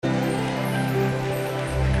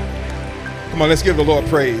Come on, let's give the Lord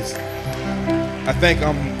praise. I think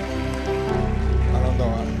I don't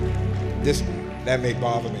know, that may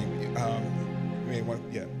bother me. You may want,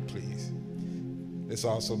 yeah, please. This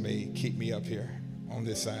also may keep me up here on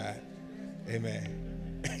this side. Amen.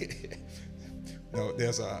 No,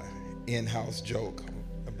 there's a in-house joke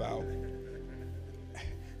about,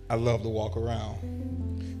 I love to walk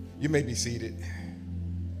around. You may be seated.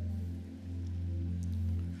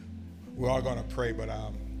 We're all going to pray, but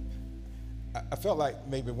I felt like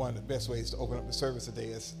maybe one of the best ways to open up the service today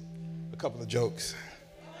is a couple of jokes.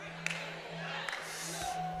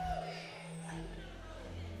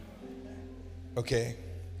 Okay,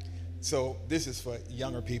 so this is for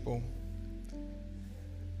younger people.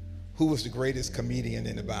 Who was the greatest comedian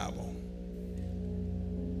in the Bible?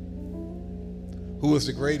 Who was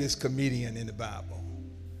the greatest comedian in the Bible?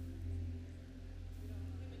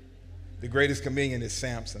 The greatest comedian is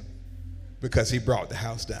Samson, because he brought the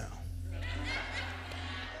house down.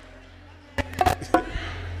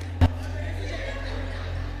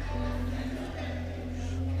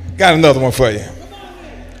 Got another one for you.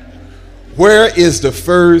 Where is the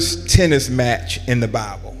first tennis match in the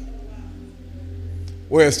Bible?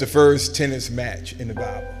 Where is the first tennis match in the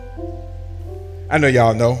Bible? I know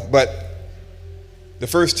y'all know, but the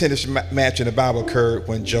first tennis match in the Bible occurred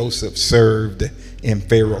when Joseph served in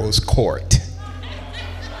Pharaoh's court.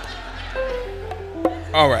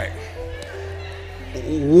 All right.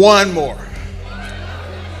 One more.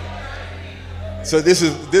 So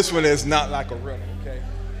this one is not like a riddle, okay?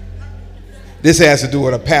 This has to do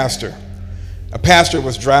with a pastor. A pastor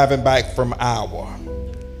was driving back from Iowa,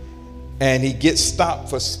 and he gets stopped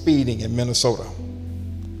for speeding in Minnesota.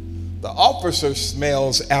 The officer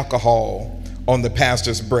smells alcohol on the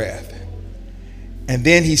pastor's breath, and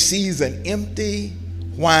then he sees an empty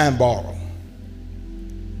wine bottle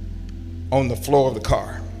on the floor of the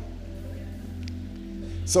car.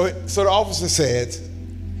 So the officer says,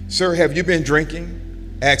 "Sir, have you been drinking?"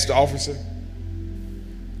 asked the officer.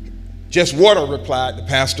 "Just water," replied the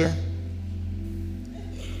pastor.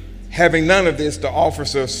 Having none of this, the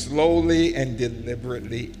officer slowly and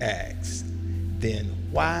deliberately asked, "Then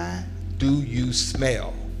why do you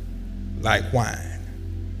smell like wine?"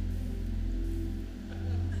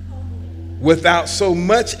 Without so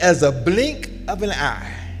much as a blink of an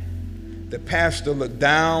eye, the pastor looked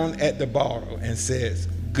down at the bottle and says,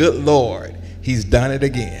 "Good Lord, he's done it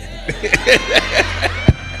again."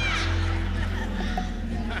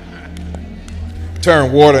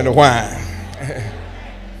 Turn water into wine.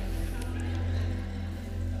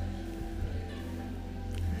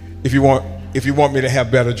 If you want me to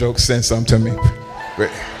have better jokes, send some to me.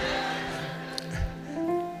 But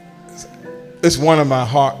it's one of my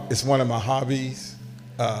hobbies,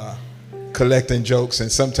 collecting jokes,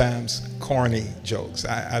 and sometimes corny jokes.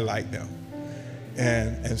 I like them,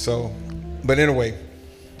 and so. But anyway,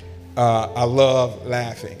 I love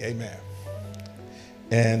laughing. Amen.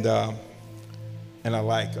 And I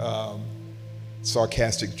like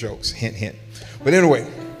sarcastic jokes. Hint, hint. But anyway.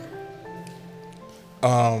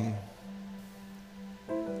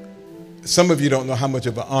 Some of you don't know how much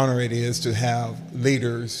of an honor it is to have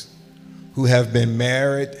leaders who have been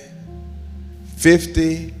married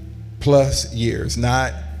 50 plus years,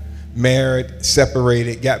 not married,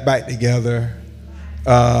 separated, got back together,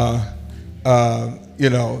 not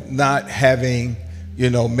having,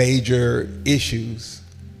 major issues.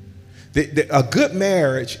 A good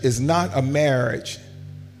marriage is not a marriage.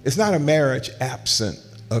 It's not a marriage absent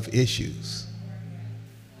of issues.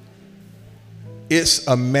 It's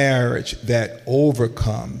a marriage that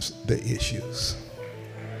overcomes the issues.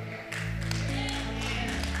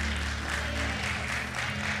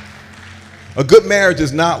 A good marriage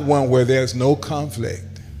is not one where there's no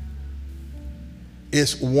conflict.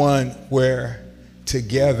 It's one where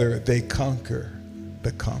together they conquer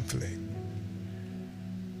the conflict.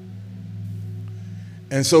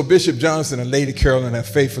 And so Bishop Johnson and Lady Carolyn have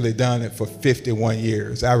faithfully done it for 51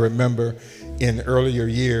 years. I remember in earlier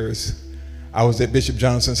years, I was at Bishop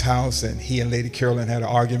Johnson's house, and he and Lady Carolyn had an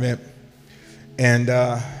argument, and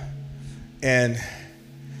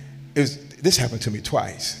this happened to me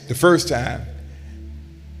twice. The first time,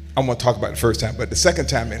 I'm going to talk about the first time, but the second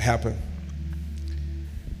time it happened,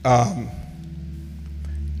 I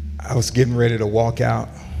was getting ready to walk out,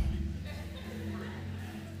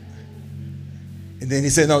 and then he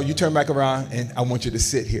said, "No, you turn back around, and I want you to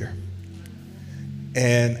sit here."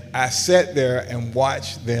 And I sat there and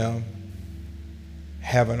watched them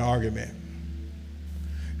have an argument.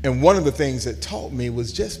 And one of the things that taught me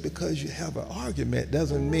was just because you have an argument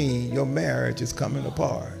doesn't mean your marriage is coming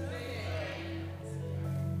apart.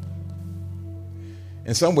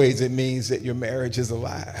 In some ways, it means that your marriage is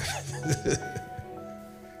alive.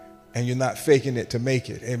 And you're not faking it to make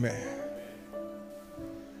it. Amen.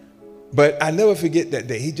 But I never forget that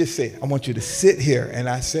day. He just said, I want you to sit here. And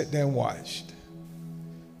I sat there and watched.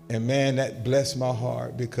 And man, that blessed my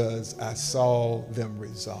heart because I saw them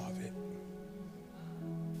resolve it.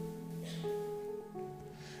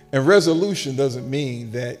 And resolution doesn't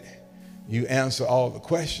mean that you answer all the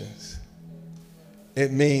questions.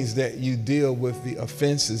 It means that you deal with the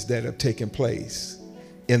offenses that have taken place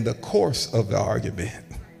in the course of the argument.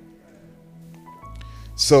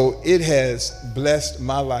 So it has blessed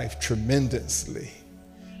my life tremendously,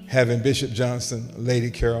 having Bishop Johnson,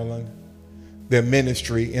 Lady Carolyn, their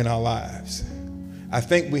ministry in our lives. I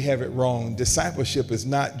think we have it wrong. Discipleship is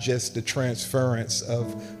not just the transference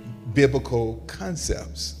of biblical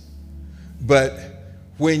concepts, but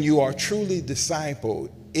when you are truly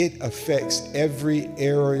discipled, it affects every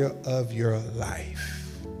area of your life.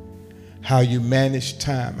 How you manage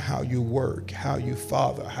time, how you work, how you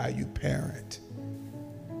father, how you parent.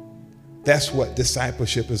 That's what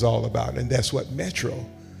discipleship is all about. And that's what Metro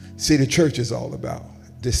City Church is all about.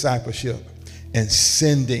 Discipleship and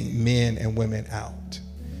sending men and women out.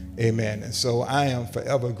 Amen. And so I am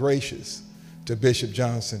forever gracious to Bishop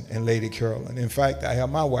Johnson and Lady Carolyn. In fact, I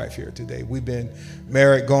have my wife here today. We've been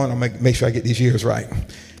married going, I'm going to make sure I get these years right.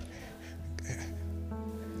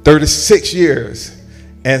 36 years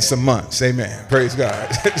and some months. Amen. Praise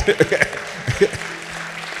God.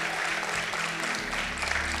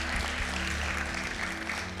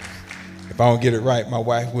 If I don't get it right, my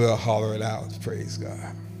wife will holler it out. Praise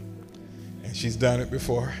God. And she's done it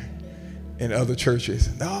before in other churches.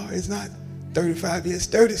 No, it's not 35 years,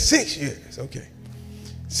 36 years. Okay.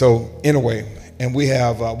 So anyway, and we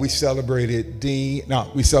celebrated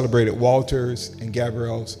Walter's and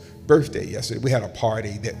Gabrielle's birthday yesterday. We had a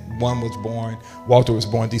party that one was born, Walter was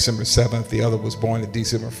born December 7th, the other was born on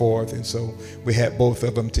December 4th. And so we had both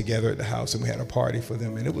of them together at the house and we had a party for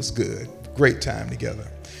them and it was good. Great time together.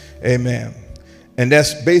 Amen. And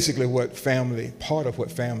that's basically part of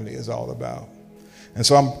what family is all about. And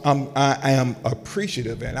so I am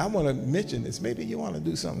appreciative, and I want to mention this. Maybe you want to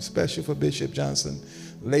do something special for Bishop Johnson,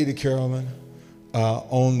 Lady Carolyn,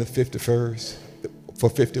 on the 51st, for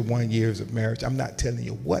 51 years of marriage. I'm not telling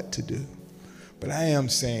you what to do, but I am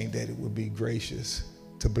saying that it would be gracious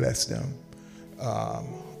to bless them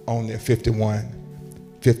on their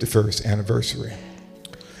 51st anniversary.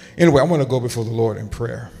 Anyway, I want to go before the Lord in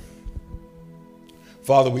prayer.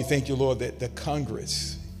 Father, we thank you, Lord, that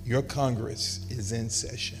your Congress is in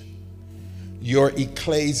session. Your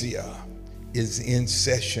ecclesia is in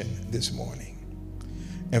session this morning.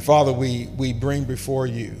 And Father, we bring before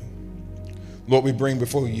you, Lord,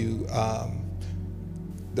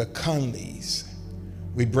 the Conleys.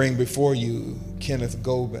 We bring before you Kenneth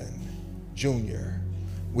Gobin Jr.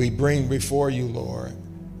 We bring before you, Lord,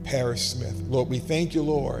 Paris Smith. Lord, we thank you,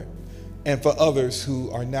 Lord, and for others who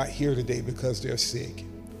are not here today because they're sick.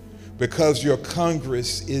 Because your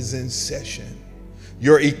Congress is in session.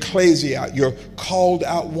 Your ecclesia, your called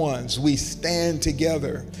out ones, we stand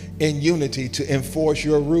together in unity to enforce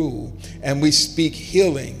your rule. And we speak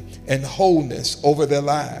healing and wholeness over their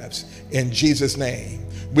lives in Jesus' name.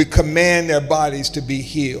 We command their bodies to be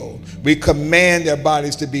healed. We command their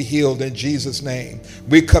bodies to be healed in Jesus' name.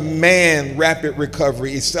 We command rapid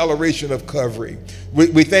recovery, acceleration of recovery.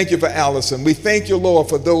 We thank you for Allison. We thank you, Lord,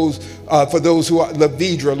 for those who are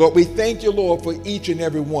Lavidra. Lord, we thank you, Lord, for each and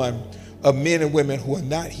every one of men and women who are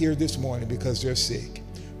not here this morning because they're sick.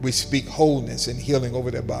 We speak wholeness and healing over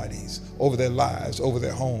their bodies, over their lives, over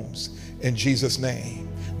their homes. In Jesus' name,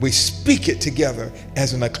 we speak it together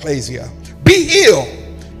as an ecclesia. Be healed.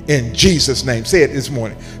 In Jesus' name. Say it this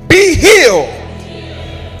morning. Be healed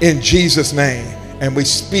in Jesus' name. And we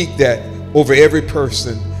speak that over every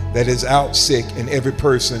person that is out sick and every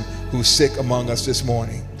person who's sick among us this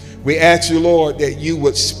morning. We ask you, Lord, that you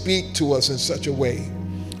would speak to us in such a way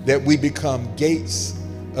that we become gates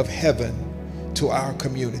of heaven to our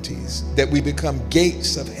communities, that we become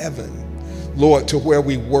gates of heaven, Lord, to where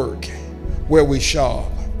we work, where we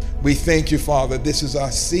shop. We thank you, Father. This is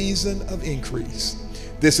our season of increase.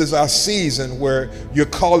 This is our season where you're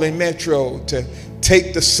calling Metro to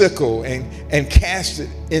take the sickle and cast it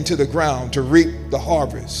into the ground to reap the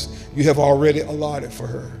harvest you have already allotted for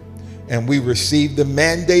her. And we receive the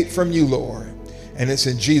mandate from you, Lord. And it's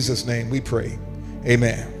in Jesus' name we pray.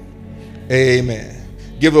 Amen. Amen.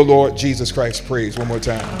 Give the Lord Jesus Christ praise one more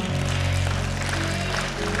time.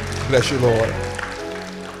 Bless you, Lord.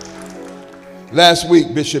 Last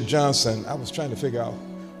week, Bishop Johnson, I was trying to figure out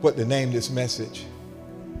what to name this message.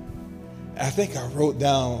 I think I wrote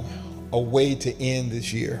down a way to end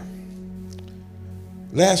this year.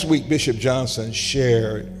 Last week, Bishop Johnson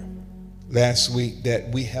shared that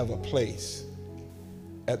we have a place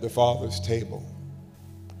at the Father's table.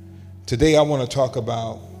 Today, I want to talk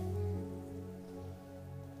about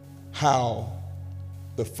how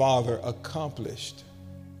the Father accomplished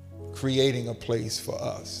creating a place for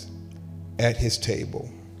us at his table.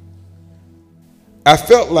 I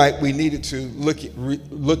felt like we needed to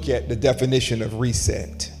look at the definition of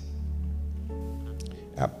reset.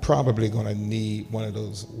 I'm probably going to need one of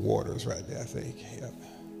those waters right there, I think. Yep.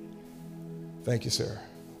 Thank you, sir.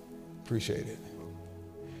 Appreciate it.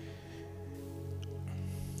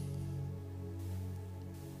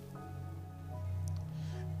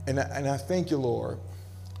 And I thank you, Lord,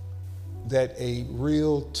 that a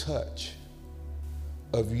real touch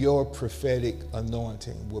of your prophetic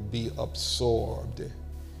anointing will be absorbed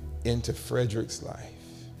into Frederick's life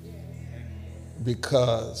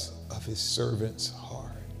because of his servant's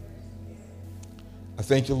heart. I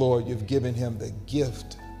thank you, Lord, you've given him the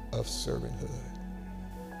gift of servanthood.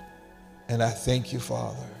 And I thank you,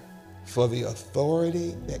 Father, for the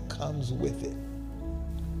authority that comes with it.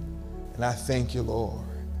 And I thank you, Lord,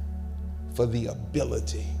 for the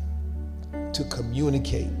ability to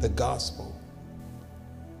communicate the gospel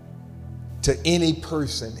to any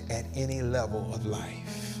person at any level of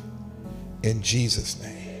life. In Jesus'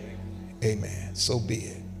 name, amen. So be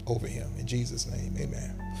it over him. In Jesus' name,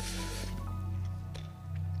 amen.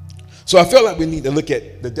 So I feel like we need to look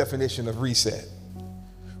at the definition of reset.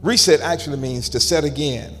 Reset actually means to set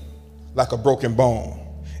again, like a broken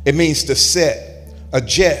bone. It means to set,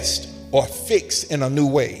 adjust, or fix in a new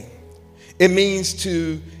way. It means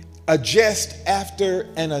to adjust after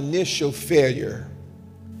an initial failure.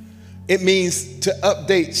 It means to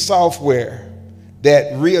update software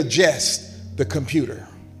that readjusts the computer.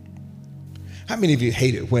 How many of you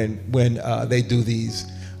hate it when they do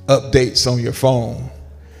these updates on your phone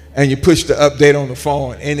and you push the update on the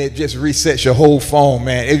phone and it just resets your whole phone,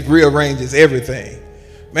 man? It rearranges everything,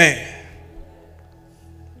 man.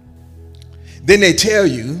 Then they tell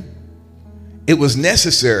you it was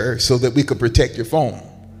necessary so that we could protect your phone.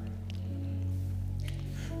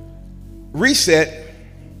 Reset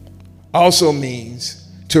also means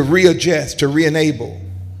to readjust, to re-enable,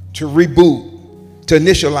 to reboot, to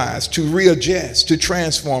initialize, to readjust, to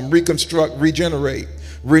transform, reconstruct, regenerate,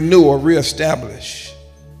 renew, or reestablish.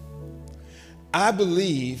 I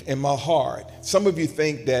believe in my heart, some of you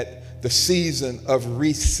think that the season of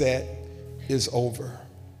reset is over.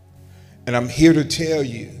 And I'm here to tell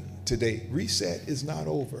you today, reset is not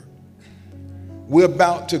over. We're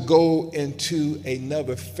about to go into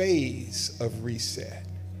another phase of reset.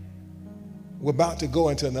 We're about to go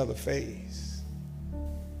into another phase.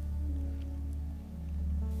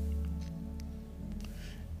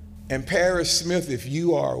 And Paris Smith, if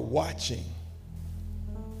you are watching,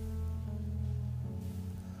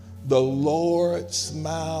 the Lord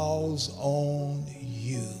smiles on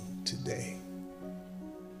you today.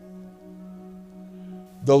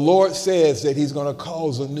 The Lord says that he's going to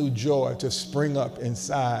cause a new joy to spring up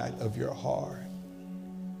inside of your heart.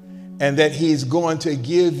 And that he's going to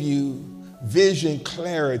give you vision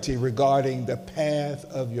clarity regarding the path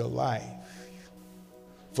of your life.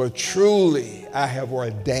 For truly I have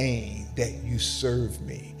ordained that you serve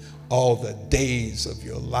me all the days of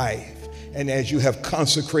your life. And as you have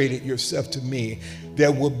consecrated yourself to me,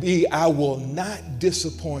 I will not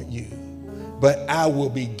disappoint you, but I will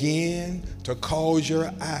begin to cause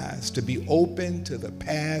your eyes to be open to the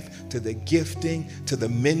path, to the gifting, to the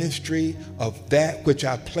ministry of that which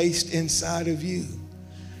I placed inside of you.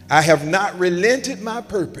 I have not relented my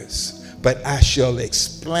purpose, but I shall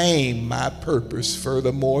explain my purpose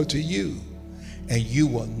furthermore to you. And you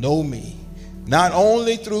will know me, not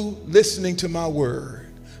only through listening to my word,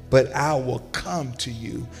 but I will come to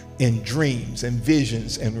you in dreams and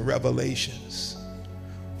visions and revelations.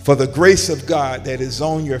 For the grace of God that is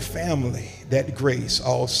on your family, that grace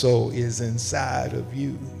also is inside of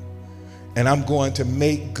you. And I'm going to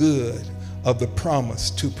make good of the promise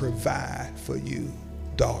to provide for you,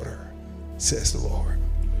 daughter, says the Lord.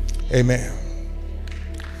 Amen.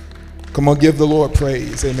 Come on, give the Lord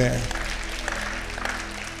praise. Amen.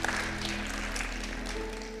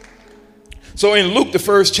 So in Luke, the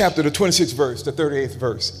first chapter, the 26th verse, the 38th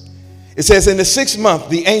verse, it says, in the 6th month,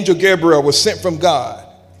 the angel Gabriel was sent from God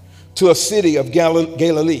to a city of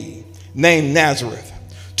Galilee named Nazareth,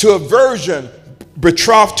 to a virgin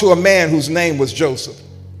betrothed to a man whose name was Joseph,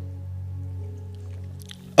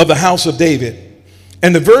 of the house of David.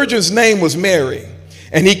 And the virgin's name was Mary.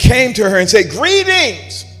 And he came to her and said,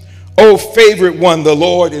 greetings, O favorite one, the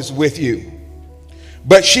Lord is with you.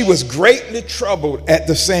 But she was greatly troubled at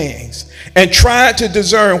the sayings and tried to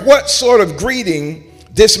discern what sort of greeting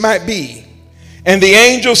this might be. And the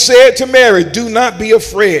angel said to Mary, do not be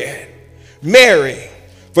afraid, Mary,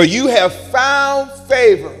 for you have found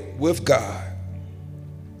favor with God.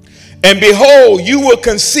 And behold, you will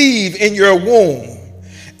conceive in your womb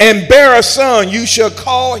and bear a son. You shall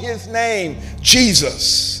call his name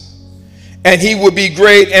Jesus. And he will be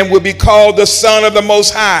great and will be called the Son of the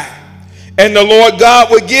Most High. And the Lord God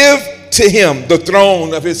will give to him the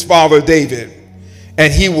throne of his father David.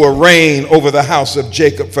 And he will reign over the house of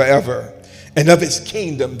Jacob forever. And of his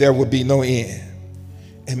kingdom there will be no end.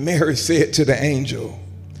 And Mary said to the angel,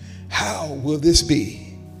 how will this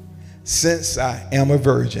be, since I am a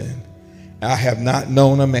virgin? I have not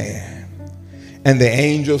known a man. And the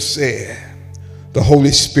angel said, the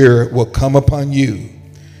Holy Spirit will come upon you,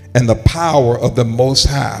 and the power of the Most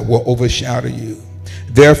High will overshadow you.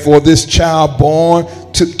 Therefore, this child born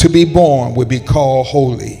to be born will be called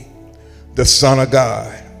holy, the Son of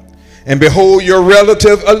God. And behold, your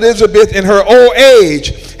relative Elizabeth in her old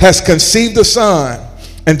age has conceived a son,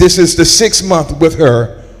 and this is the 6th month with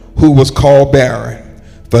her who was called barren,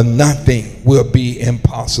 for nothing will be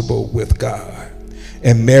impossible with God.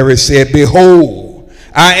 And Mary said, behold,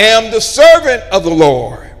 I am the servant of the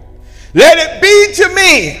Lord. Let it be to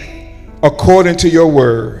me according to your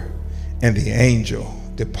word. And the angel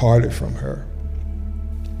departed from her.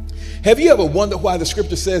 Have you ever wondered why the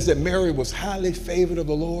scripture says that Mary was highly favored of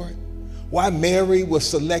the Lord? Why Mary was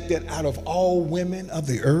selected out of all women of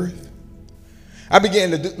the earth? I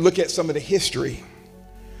began to look at some of the history.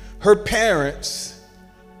 Her parents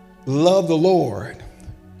loved the Lord.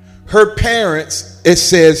 Her parents, it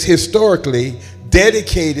says historically,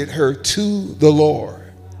 dedicated her to the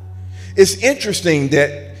Lord. It's interesting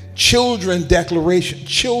that children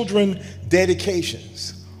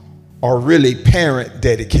dedications are really parent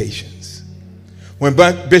dedications. When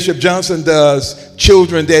Bishop Johnson does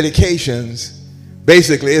children dedications,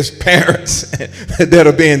 basically it's parents that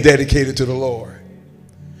are being dedicated to the Lord.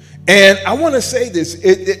 And I want to say this,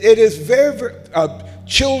 it is very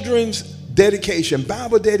children's dedication,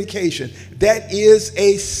 Bible dedication, that is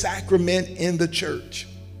a sacrament in the church.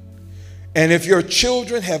 And if your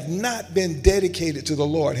children have not been dedicated to the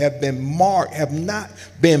Lord, have not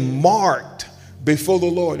been marked before the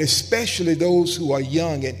Lord, especially those who are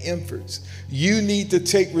young and infants, you need to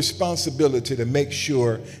take responsibility to make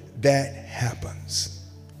sure that happens.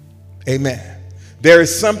 Amen. There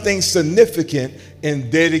is something significant in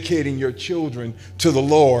dedicating your children to the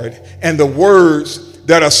Lord and the words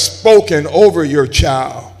that are spoken over your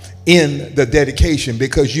child in the dedication,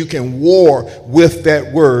 because you can war with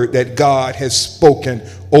that word that God has spoken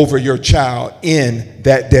over your child in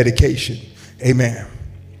that dedication. Amen.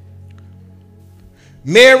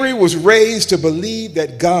 Mary was raised to believe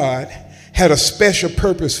that God had a special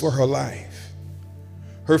purpose for her life.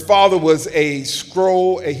 Her father was a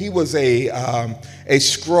scroll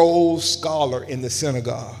scholar in the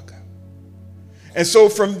synagogue. And so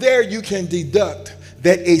from there you can deduct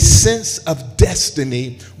that a sense of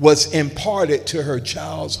destiny was imparted to her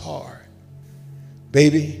child's heart.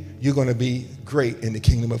 Baby, you're going to be great in the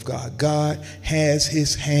kingdom of God. God has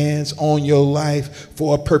his hands on your life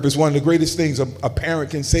for a purpose. One of the greatest things a parent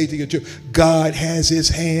can say to your children, God has his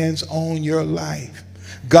hands on your life.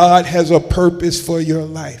 God has a purpose for your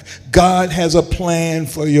life. God has a plan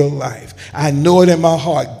for your life. I know it in my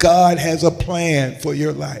heart. God has a plan for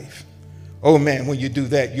your life. Oh man, when you do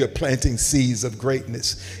that, you're planting seeds of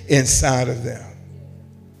greatness inside of them.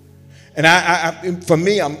 And for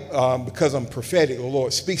me, because I'm prophetic, the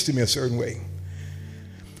Lord speaks to me a certain way.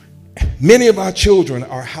 Many of our children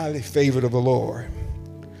are highly favored of the Lord.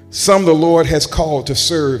 Some the Lord has called to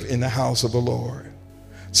serve in the house of the Lord.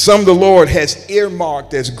 Some the Lord has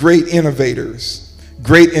earmarked as great innovators,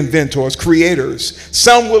 great inventors, creators.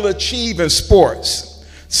 Some will achieve in sports.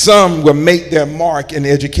 Some will make their mark in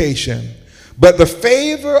education. But the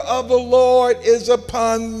favor of the Lord is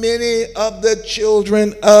upon many of the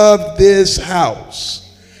children of this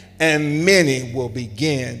house, and many will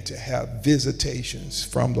begin to have visitations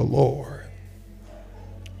from the Lord.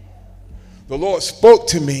 The Lord spoke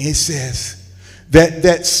to me. He says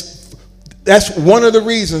that's one of the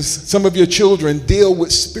reasons some of your children deal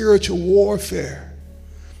with spiritual warfare.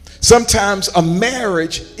 Sometimes a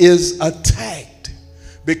marriage is attacked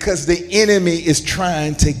because the enemy is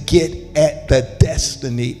trying to get at the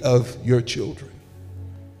destiny of your children.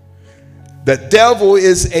 The devil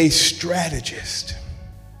is a strategist.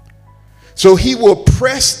 So he will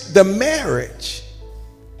press the marriage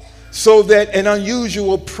so that an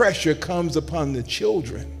unusual pressure comes upon the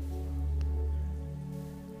children.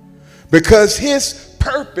 Because his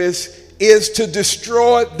purpose is to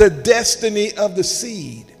destroy the destiny of the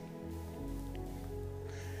seed.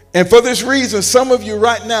 And for this reason, some of you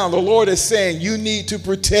right now, the Lord is saying you need to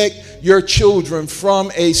protect your children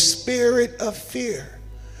from a spirit of fear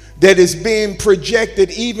that is being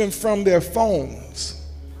projected even from their phones.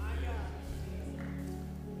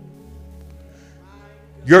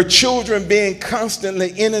 Your children being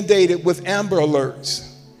constantly inundated with Amber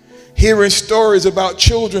Alerts, hearing stories about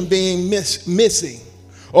children being missing,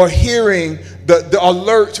 or hearing the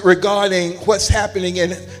alerts regarding what's happening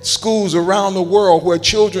in schools around the world where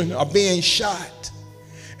children are being shot.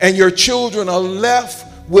 And your children are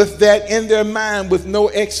left with that in their mind with no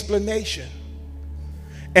explanation.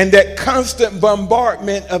 And that constant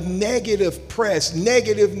bombardment of negative press,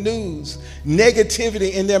 negative news,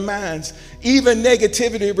 negativity in their minds, even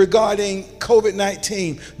negativity regarding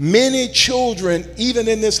COVID-19. Many children, even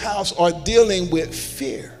in this house, are dealing with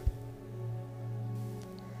fear.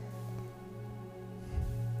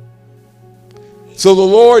 So the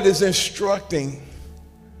Lord is instructing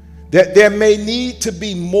that there may need to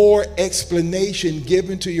be more explanation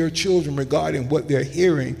given to your children regarding what they're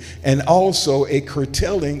hearing, and also a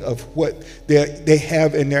curtailing of what they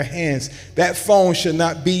have in their hands. That phone should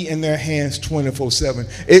not be in their hands 24/7.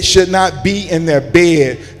 It should not be in their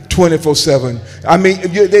bed 24/7. I mean,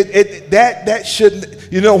 that shouldn't,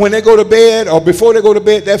 when they go to bed or before they go to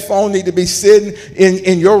bed, that phone needs to be sitting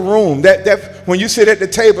in your room. That when you sit at the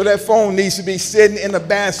table, that phone needs to be sitting in a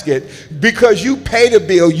basket, because you pay the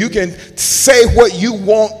bill. You can say what you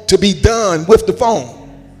want to be done with the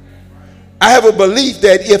phone. I have a belief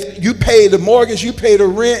that if you pay the mortgage, you pay the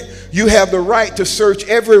rent, you have the right to search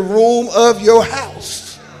every room of your house.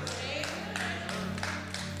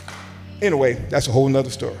 Anyway, that's a whole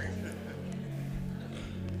nother story.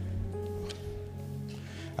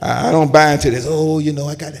 I don't buy into this.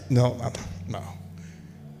 I got it. No.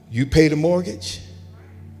 You pay the mortgage.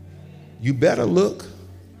 You better look.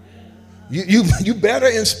 You better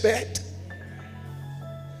inspect.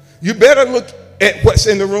 You better look at what's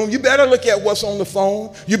in the room. You better look at what's on the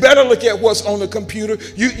phone. You better look at what's on the computer.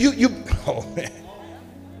 Oh man.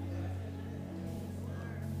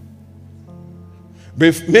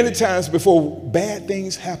 Many times before bad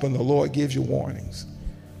things happen, the Lord gives you warnings.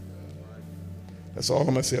 That's all I'm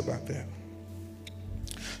going to say about that.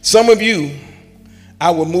 Some of you, I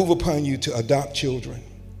will move upon you to adopt children.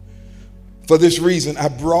 For this reason, I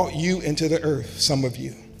brought you into the earth, some of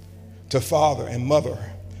you, to father and mother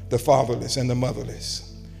the fatherless and the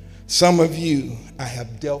motherless. Some of you, I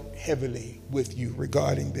have dealt heavily with you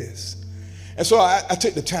regarding this. And so I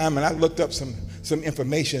took the time and I looked up some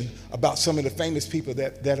information about some of the famous people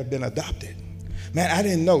that have been adopted. Man, I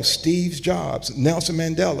didn't know Steve Jobs, Nelson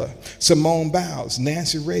Mandela, Simone Biles,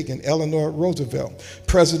 Nancy Reagan, Eleanor Roosevelt,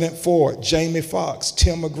 President Ford, Jamie Foxx,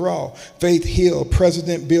 Tim McGraw, Faith Hill,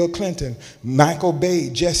 President Bill Clinton, Michael Bay,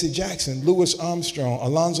 Jesse Jackson, Louis Armstrong,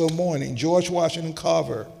 Alonzo Mourning, George Washington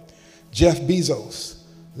Carver, Jeff Bezos,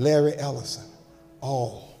 Larry Ellison,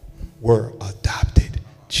 all were adopted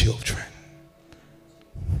children.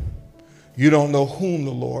 You don't know whom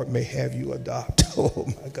the Lord may have you adopt. Oh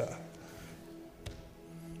my God.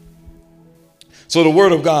 So the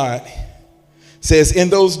word of God says, in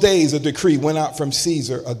those days a decree went out from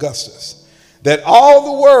Caesar Augustus that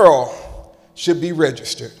all the world should be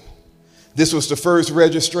registered. This was the first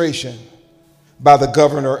registration by the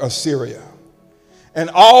governor of Syria. And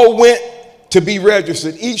all went to be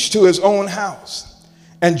registered, each to his own house.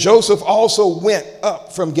 And Joseph also went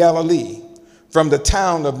up from Galilee, from the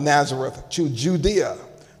town of Nazareth to Judea,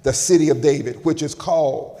 the city of David, which is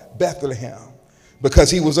called Bethlehem, because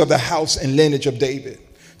he was of the house and lineage of David,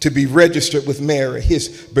 to be registered with Mary, his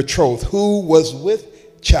betrothed, who was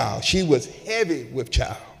with child. She was heavy with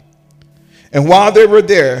child. And while they were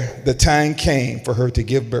there, the time came for her to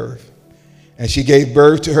give birth. And she gave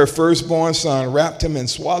birth to her firstborn son, wrapped him in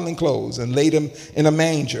swaddling clothes, and laid him in a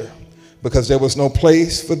manger, because there was no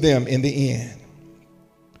place for them in the inn.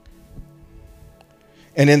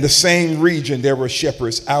 And in the same region, there were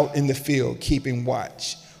shepherds out in the field, keeping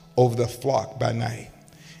watch over the flock by night.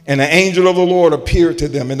 And the angel of the Lord appeared to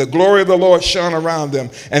them, and the glory of the Lord shone around them,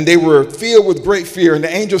 and they were filled with great fear. And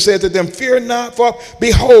the angel said to them, fear not, for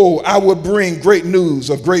behold, I will bring great news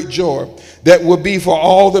of great joy that will be for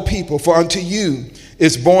all the people. For unto you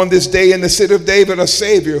is born this day in the city of David a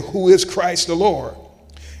Savior, who is Christ the Lord.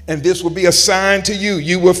 And this will be a sign to you.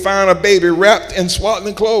 You will find a baby wrapped in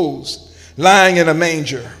swaddling clothes, lying in a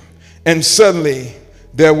manger. And suddenly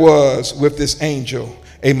there was with this angel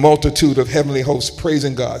a multitude of heavenly hosts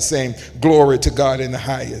praising God, saying, glory to God in the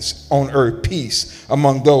highest, on earth peace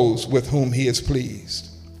among those with whom he is pleased.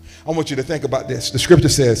 I want you to think about this. The scripture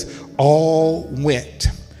says, all went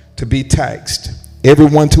to be taxed,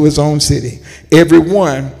 everyone to his own city.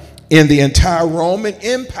 Everyone in the entire Roman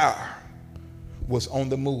Empire was on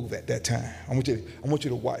the move at that time. I want you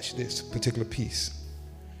to watch this particular piece.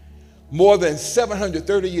 More than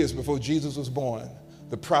 730 years before Jesus was born,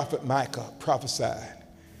 the prophet Micah prophesied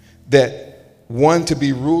that one to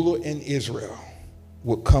be ruler in Israel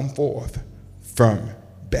would come forth from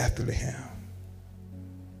Bethlehem.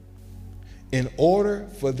 In order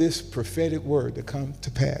for this prophetic word to come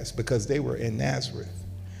to pass, because they were in Nazareth,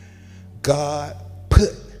 God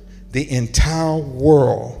put the entire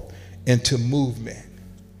world into movement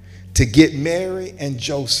to get Mary and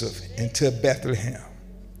Joseph into Bethlehem.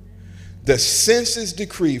 The census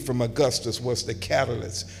decree from Augustus was the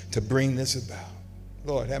catalyst to bring this about.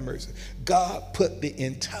 Lord have mercy. God put the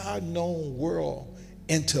entire known world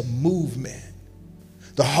into movement.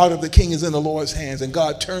 The heart of the king is in the Lord's hands, and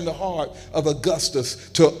God turned the heart of Augustus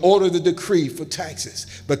to order the decree for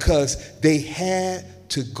taxes because they had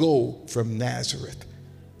to go from Nazareth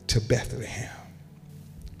to Bethlehem.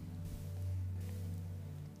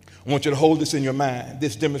 I want you to hold this in your mind.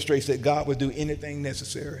 This demonstrates that God will do anything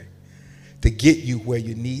necessary to get you where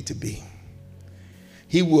you need to be.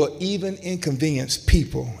 He will even inconvenience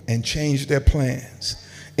people and change their plans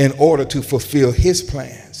in order to fulfill his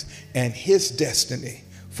plans and his destiny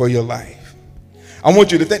for your life. I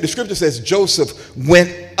want you to think, the scripture says Joseph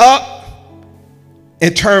went up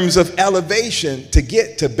in terms of elevation to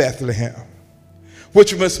get to Bethlehem,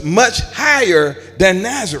 which was much higher than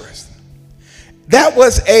Nazareth. That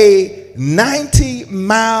was a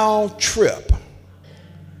 90-mile trip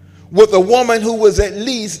with a woman who was at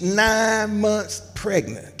least 9 months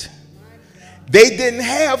pregnant. They didn't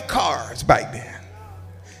have cars back then,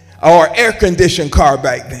 or air-conditioned car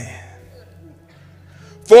back then.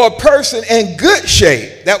 For a person in good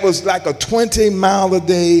shape, that was like a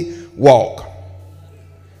 20-mile-a-day walk.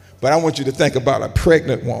 But I want you to think about a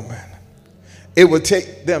pregnant woman. It would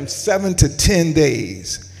take them 7 to 10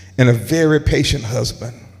 days and a very patient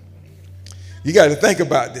husband. You got to think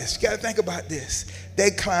about this. You got to think about this.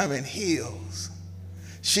 They climbing hills.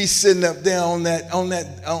 She's sitting up there on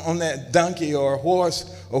that donkey or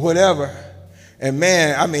horse or whatever. And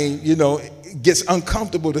man, I mean, you know, it gets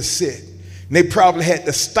uncomfortable to sit. And they probably had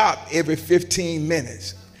to stop every 15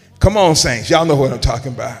 minutes. Come on, saints. Y'all know what I'm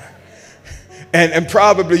talking about. And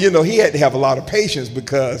probably, you know, he had to have a lot of patience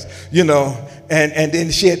because, you know, and then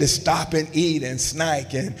she had to stop and eat and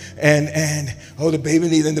snack and oh, the baby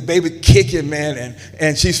needs, and the baby kicking, man,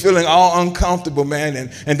 and she's feeling all uncomfortable, man,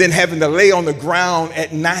 and then having to lay on the ground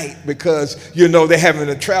at night because, you know, they're having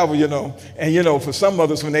to travel, you know, and, you know, for some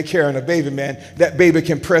mothers when they're carrying a baby, man, that baby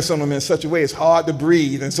can press on them in such a way it's hard to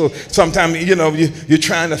breathe, and so sometimes, you know, you're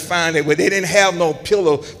trying to find it, but they didn't have no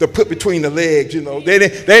pillow to put between the legs, you know, they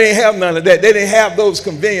didn't have none of that, they didn't have those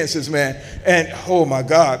conveniences, man, and oh my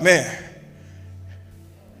God, man.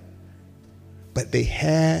 But they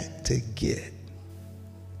had to get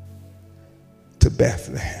to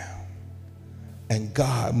Bethlehem. And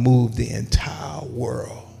God moved the entire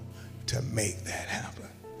world to make that happen.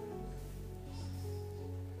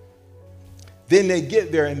 Then they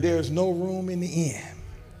get there and there's no room in the inn.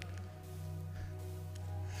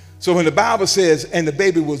 So when the Bible says, and the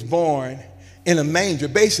baby was born in a manger,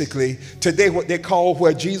 basically, today what they call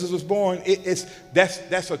where Jesus was born,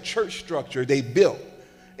 that's a church structure they built.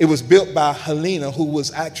 It was built by Helena, who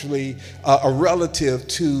was actually a relative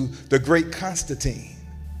to the great Constantine.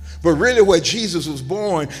 But really where Jesus was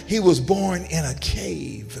born, he was born in a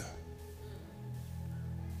cave.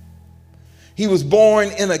 He was born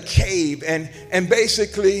in a cave. And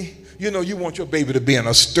basically, you know, you want your baby to be in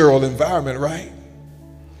a sterile environment, right?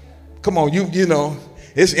 Come on, you know,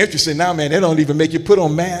 it's interesting now, man. They don't even make you put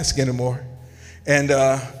on masks anymore. And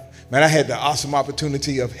man, I had the awesome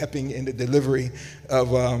opportunity of helping in the delivery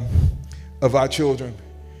of our children.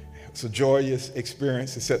 It's a joyous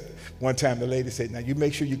experience, except one time the lady said, now you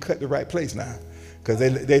make sure you cut the right place now, because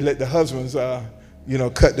they let the husbands, you know,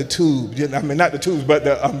 cut the tube. I mean, not the tubes, but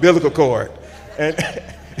the umbilical cord. And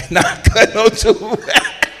not cut no tube.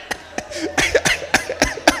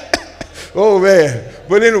 Oh, man.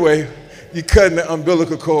 But anyway, you cutting the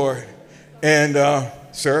umbilical cord. And,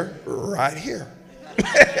 sir, right here.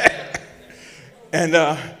 And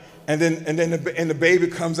then the baby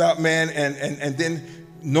comes out, man, and then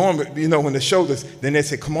normally, you know, when the shoulders, then they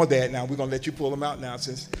say, come on, Dad, now we're gonna let you pull them out now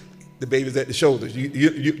since the baby's at the shoulders.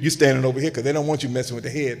 You standing over here because they don't want you messing with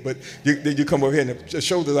the head, but you come over here and the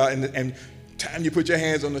shoulders out, and time you put your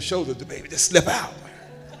hands on the shoulders, the baby just slip out.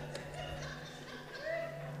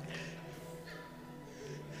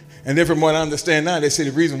 And then from what I understand now, they say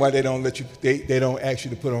the reason why they don't let you, they don't ask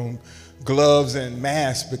you to put on gloves and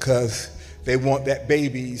masks because they want that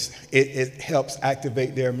baby's, it helps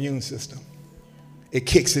activate their immune system. It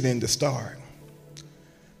kicks it into start.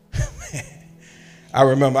 I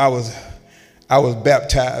remember I was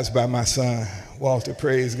baptized by my son, Walter,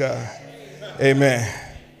 praise God. Amen.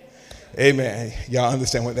 Amen. Y'all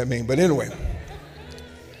understand what that means. But anyway.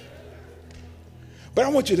 But I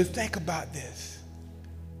want you to think about this.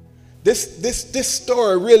 This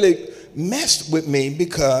story really messed with me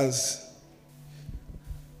because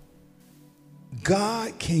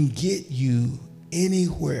God can get you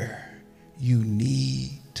anywhere you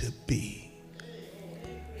need to be.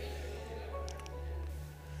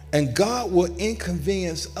 And God will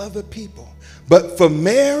inconvenience other people. But for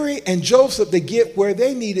Mary and Joseph to get where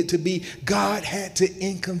they needed to be, God had to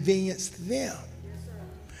inconvenience them.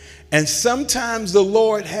 And sometimes the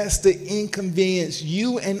Lord has to inconvenience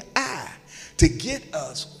you and I to get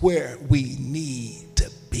us where we need to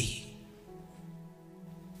be.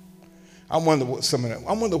 I wonder what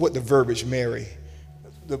the verbiage Mary,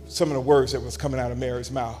 some of the words that was coming out of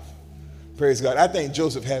Mary's mouth. Praise God. I think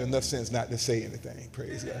Joseph had enough sense not to say anything.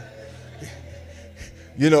 Praise God.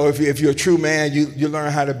 You know, if you're a true man, you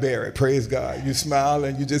learn how to bear it. Praise God. You smile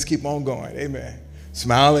and you just keep on going. Amen.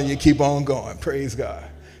 Smile and you keep on going. Praise God.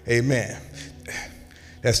 Amen.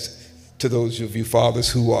 That's to those of you fathers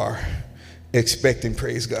who are expecting,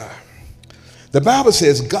 praise God. The Bible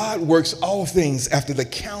says God works all things after the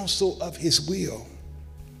counsel of his will.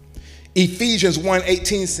 Ephesians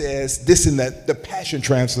 1:18 says, this in the Passion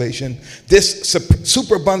Translation, this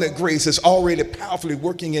superabundant grace is already powerfully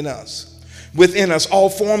working within us all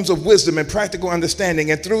forms of wisdom and practical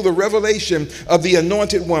understanding, and through the revelation of the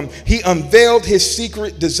Anointed One, he unveiled his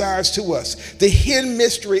secret desires to us, the hidden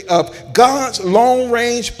mystery of God's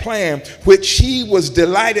long-range plan, which he was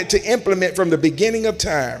delighted to implement from the beginning of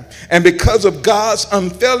time. And because of God's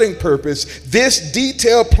unfailing purpose, this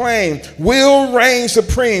detailed plan will reign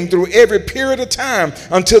supreme through every period of time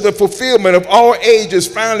until the fulfillment of all ages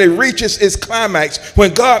finally reaches its climax,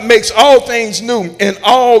 when God makes all things new in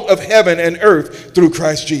all of heaven and earth through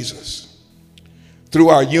Christ Jesus. Through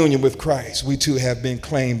our union with Christ, we too have been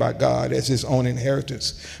claimed by God as his own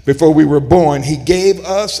inheritance. Before we were born, he gave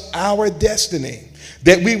us our destiny,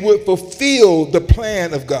 that we would fulfill the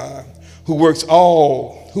plan of God,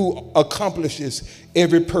 who accomplishes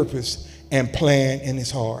every purpose and plan in his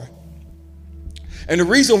heart. And the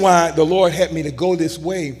reason why the Lord had me to go this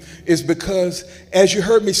way is because, as you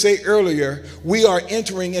heard me say earlier, we are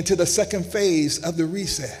entering into the second phase of the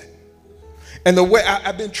reset. And the way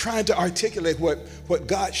I've been trying to articulate what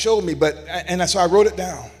God showed me, so I wrote it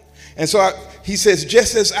down. And so he says,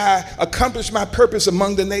 just as I accomplished my purpose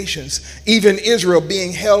among the nations, even Israel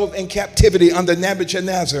being held in captivity under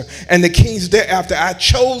Nebuchadnezzar and the kings thereafter, I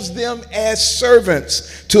chose them as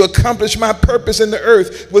servants to accomplish my purpose in the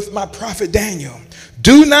earth with my prophet Daniel.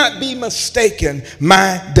 Do not be mistaken.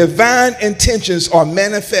 My divine intentions are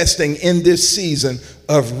manifesting in this season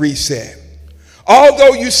of reset.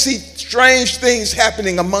 Although you see strange things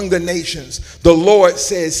happening among the nations, the Lord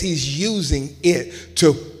says he's using it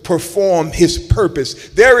to perform his purpose.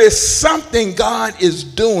 There is something God is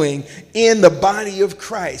doing in the body of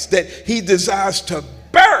Christ that he desires to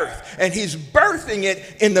birth, and he's birthing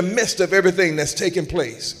it in the midst of everything that's taking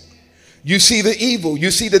place. You see the evil.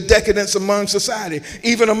 You see the decadence among society,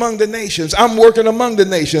 even among the nations. I'm working among the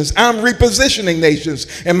nations. I'm repositioning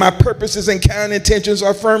nations. And my purposes and kind intentions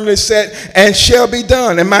are firmly set and shall be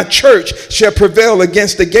done. And my church shall prevail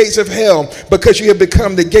against the gates of hell, because you have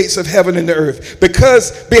become the gates of heaven and the earth.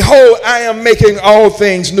 Because, behold, I am making all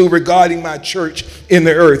things new regarding my church in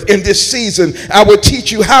the earth. In this season, I will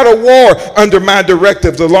teach you how to war under my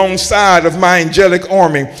directives alongside of my angelic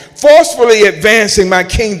army, forcefully advancing my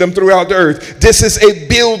kingdom throughout the earth. This is a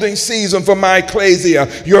building season for my ecclesia.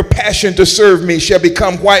 Your passion to serve me shall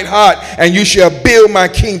become white hot, and you shall build my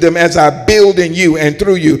kingdom as I build in you and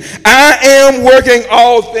through you. I am working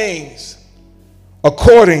all things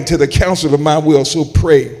according to the counsel of my will. So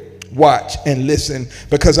pray, watch, and listen,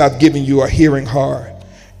 because I've given you a hearing heart,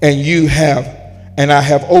 and I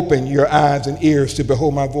have opened your eyes and ears to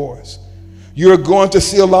behold my voice. You're going to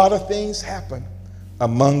see a lot of things happen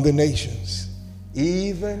among the nations,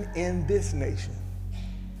 even in this nation.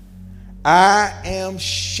 I am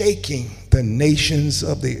shaking the nations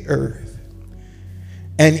of the earth,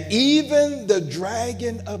 and even the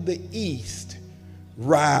dragon of the east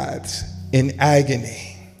writhes in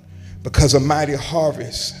agony, because a mighty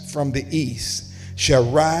harvest from the east shall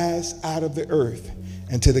rise out of the earth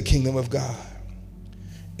into the kingdom of God.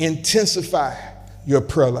 Intensify your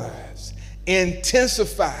prayer lives.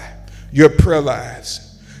 Intensify your prayer lives.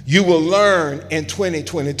 You will learn in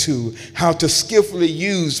 2022 how to skillfully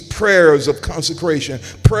use prayers of consecration,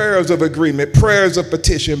 prayers of agreement, prayers of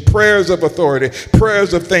petition, prayers of authority,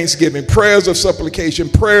 prayers of thanksgiving, prayers of supplication,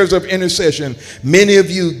 prayers of intercession. Many of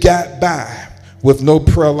you got by with no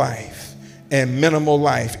prayer life and minimal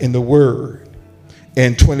life in the Word.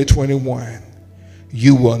 In 2021,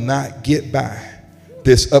 you will not get by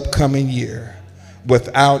this upcoming year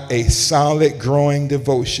without a solid growing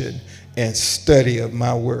devotion and study of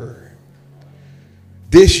my Word.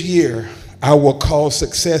 This year, I will cause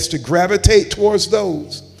success to gravitate towards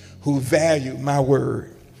those who value my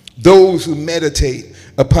Word. Those who meditate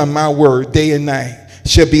upon my Word day and night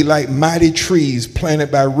shall be like mighty trees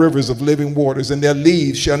planted by rivers of living waters, and their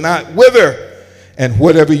leaves shall not wither. And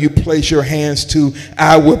whatever you place your hands to,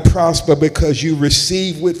 I will prosper, because you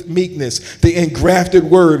receive with meekness the engrafted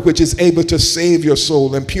word, which is able to save your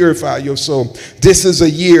soul and purify your soul. This is a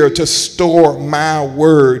year to store my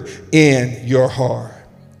word in your heart.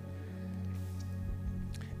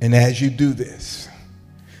 And as you do this,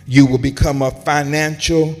 you will become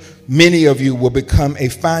many of you will become a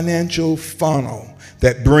financial funnel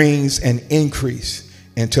that brings an increase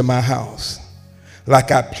into my house.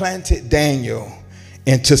 Like I planted Daniel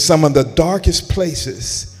into some of the darkest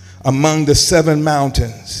places among the 7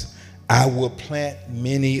 mountains, I will plant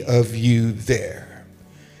many of you there.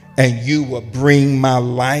 And you will bring my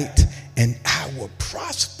light, and I will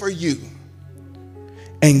prosper you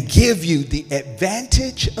and give you the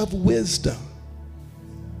advantage of wisdom.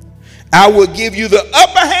 I will give you the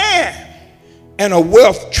upper hand, and a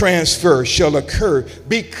wealth transfer shall occur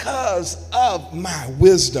because of my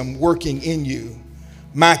wisdom working in you.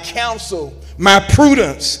 My counsel, my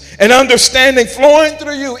prudence, and understanding flowing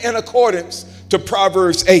through you in accordance to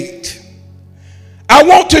Proverbs 8. I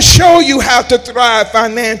want to show you how to thrive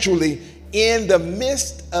financially in the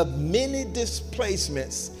midst of many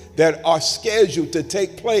displacements that are scheduled to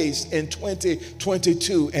take place in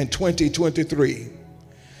 2022 and 2023.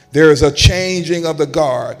 There is a changing of the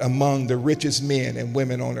guard among the richest men and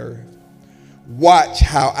women on earth. Watch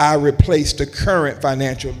how I replace the current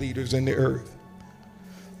financial leaders in the earth.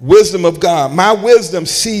 Wisdom of God. My wisdom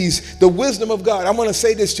sees the wisdom of God. I'm going to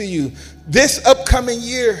say this to you. This upcoming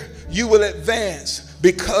year, you will advance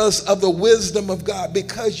because of the wisdom of God.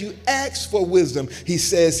 Because you ask for wisdom, he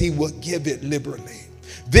says he will give it liberally.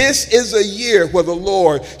 This is a year where the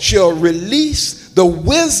Lord shall release the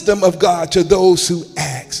wisdom of God to those who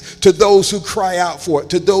ask, to those who cry out for it,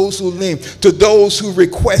 to those who lean, to those who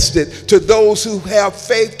request it, to those who have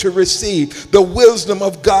faith to receive. The wisdom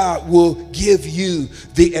of God will give you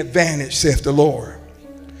the advantage, saith the Lord.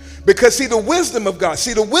 Because the wisdom of God,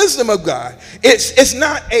 it's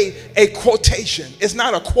not a quotation. It's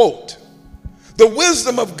not a quote. The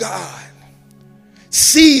wisdom of God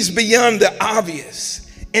sees beyond the obvious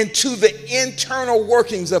into the internal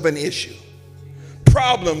workings of an issue,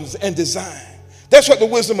 problems and design. That's what the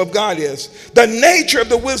wisdom of God is. The nature of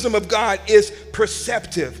the wisdom of God is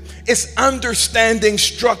perceptive. It's understanding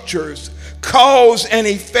structures, cause and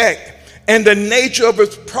effect, and the nature of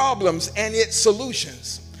its problems and its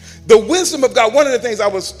solutions. The wisdom of God, one of the things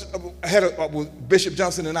Bishop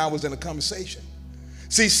Johnson and I was in a conversation.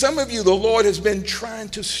 See, some of you, the Lord has been trying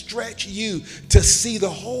to stretch you to see the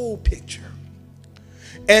whole picture.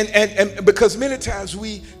 And because many times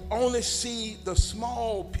we only see the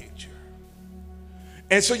small picture.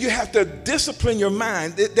 And so you have to discipline your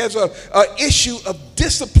mind. There's an issue of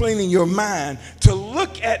disciplining your mind to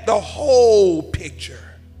look at the whole picture.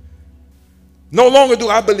 No longer do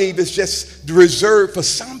I believe it's just reserved for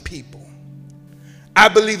some people. I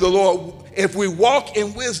believe the Lord, if we walk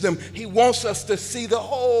in wisdom, he wants us to see the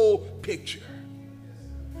whole picture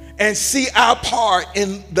and see our part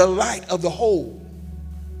in the light of the whole.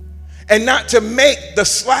 And not to make the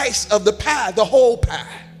slice of the pie the whole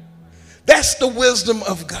pie. That's the wisdom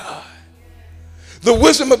of God. The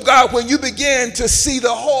wisdom of God, when you begin to see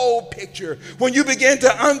the whole picture, when you begin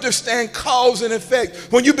to understand cause and effect,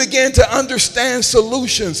 when you begin to understand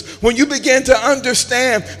solutions, when you begin to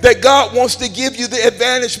understand that God wants to give you the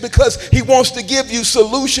advantage because he wants to give you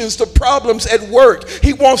solutions to problems at work.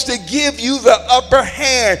 He wants to give you the upper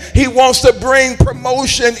hand. He wants to bring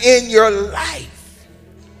promotion in your life.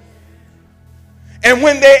 And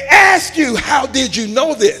when they ask you, how did you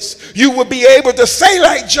know this? You will be able to say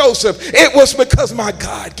like Joseph, it was because my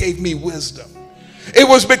God gave me wisdom. It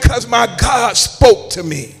was because my God spoke to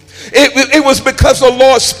me. It was because the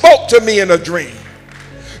Lord spoke to me in a dream.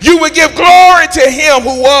 You would give glory to him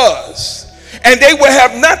who was and they will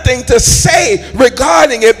have nothing to say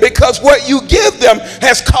regarding it, because what you give them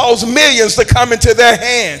has caused millions to come into their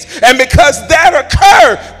hands. And because that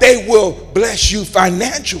occurred, they will bless you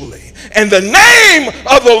financially, and the name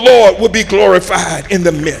of the Lord will be glorified in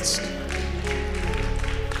the midst.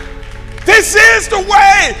 This is the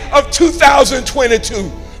way of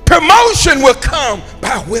 2022. Promotion will come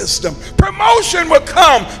by wisdom. Promotion will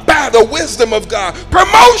come by the wisdom of God.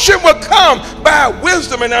 Promotion will come by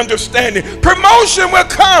wisdom and understanding. Promotion will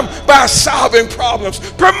come by solving problems.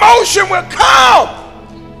 Promotion will come.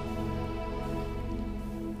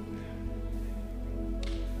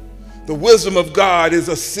 The wisdom of God is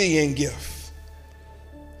a seeing gift.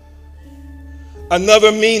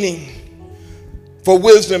 Another meaning for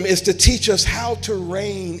wisdom is to teach us how to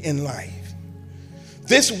reign in life.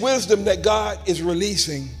 This wisdom that God is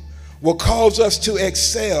releasing will cause us to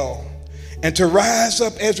excel and to rise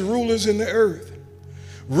up as rulers in the earth,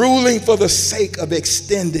 ruling for the sake of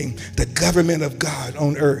extending the government of God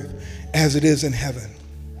on earth as it is in heaven.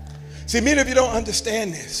 See, many of you don't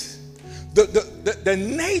understand this. The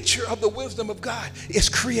nature of the wisdom of God is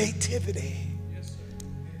creativity.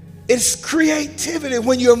 It's creativity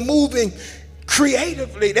when you're moving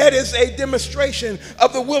creatively. That is a demonstration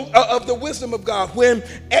of the wisdom of God.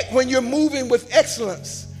 When you're moving with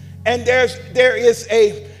excellence, and there is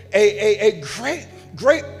a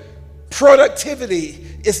great productivity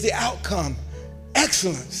is the outcome,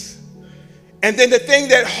 excellence. And then the thing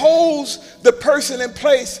that holds the person in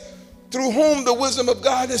place through whom the wisdom of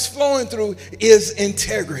God is flowing through is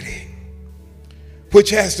integrity,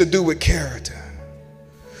 which has to do with character.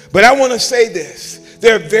 But I want to say this.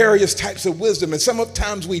 There are various types of wisdom, and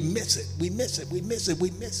sometimes we miss it. We miss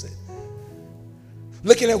it.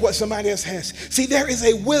 Looking at what somebody else has. See, there is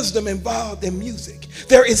a wisdom involved in music.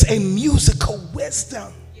 There is a musical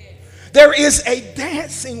wisdom. There is a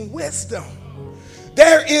dancing wisdom.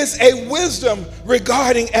 There is a wisdom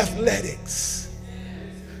regarding athletics,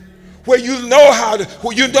 where you know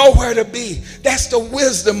where to be. That's the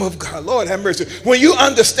wisdom of God. Lord have mercy. When you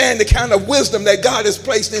understand the kind of wisdom that God has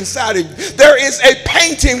placed inside of you, there is a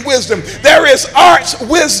painting wisdom. There is arts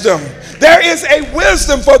wisdom. There is a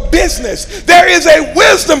wisdom for business. There is a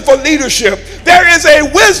wisdom for leadership. There is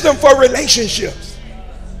a wisdom for relationships.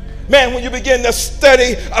 Man, when you begin to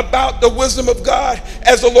study about the wisdom of God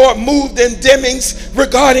as the Lord moved in Demings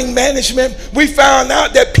regarding management, we found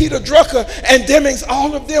out that Peter Drucker and Demings,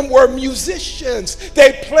 all of them were musicians.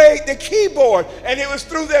 They played the keyboard, and it was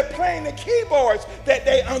through their playing the keyboards that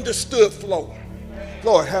they understood flow.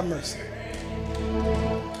 Lord have mercy.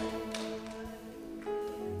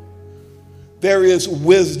 There is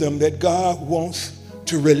wisdom that God wants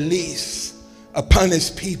to release upon his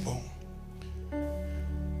people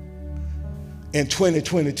in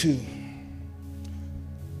 2022.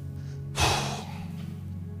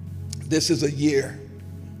 This is a year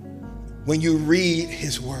when you read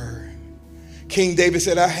his word. King David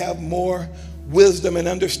said, I have more wisdom and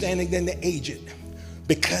understanding than the aged,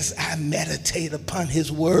 because I meditate upon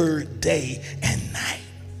his word day and night.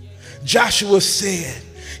 Joshua said,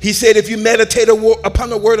 if you meditate upon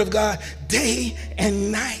the word of God day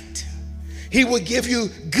and night, he will give you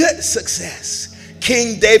good success.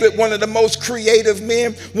 King David, one of the most creative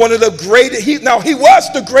men, one of the greatest, he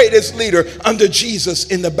was the greatest leader under Jesus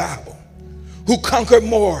in the Bible, who conquered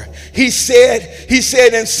more. He said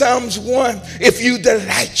in Psalms 1, if you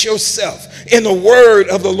delight yourself in the word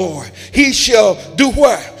of the Lord, he shall do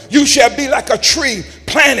what? You shall be like a tree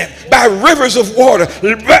planted by rivers of water,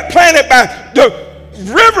 planted by the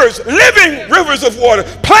rivers, living rivers of water,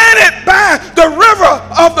 planted by the river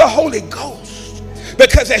of the Holy Ghost.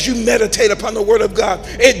 Because as you meditate upon the word of God,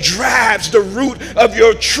 it drives the root of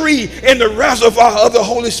your tree in the reservoir of the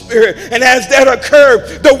Holy Spirit. And as that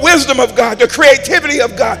occurs, the wisdom of God, the creativity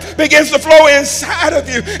of God begins to flow inside of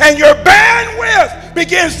you, and your bandwidth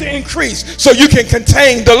begins to increase so you can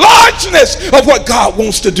contain the largeness of what God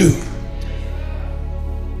wants to do.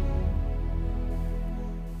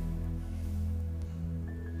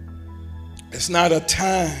 It's not a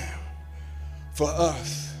time for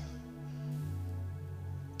us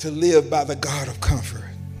to live by the God of comfort.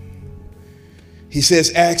 He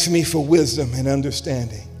says, ask me for wisdom and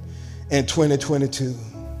understanding in 2022.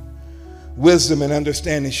 Wisdom and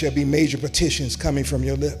understanding shall be major petitions coming from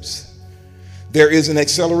your lips. There is an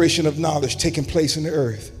acceleration of knowledge taking place in the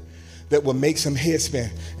earth that will make some head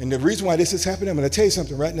spin. And the reason why this is happening, I'm going to tell you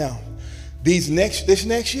something right now. This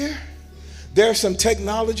next year, there's some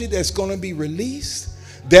technology that's going to be released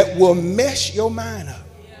that will mess your mind up.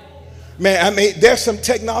 Man, there's some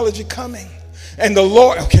technology coming. And the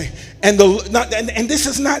Lord, And this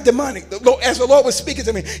is not demonic. As the Lord was speaking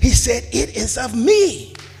to me, he said, it is of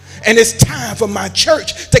me. And it's time for my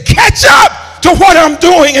church to catch up to what I'm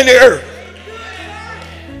doing in the earth.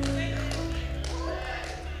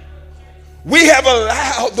 We have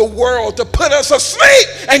allowed the world to put us asleep,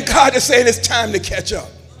 and God is saying it's time to catch up.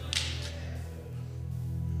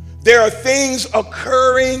 There are things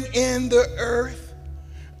occurring in the earth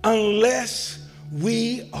unless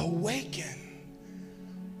we awaken.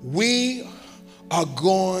 We are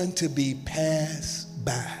going to be passed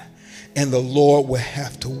by, and the Lord will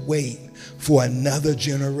have to wait for another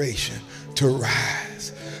generation to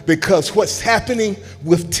rise. Because what's happening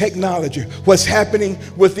with technology, what's happening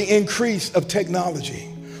with the increase of technology,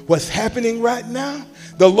 what's happening right now,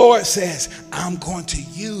 the Lord says, I'm going to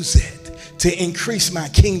use it to increase my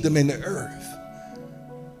kingdom in the earth.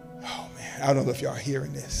 Oh man, I don't know if y'all are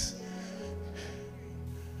hearing this.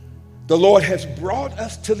 The Lord has brought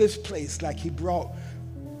us to this place like he brought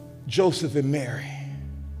Joseph and Mary.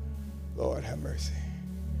 Lord have mercy.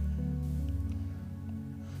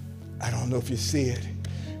 I don't know if you see it.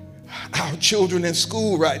 Our children in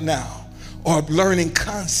school right now are learning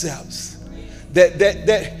concepts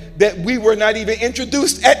that we were not even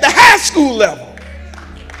introduced at the high school level.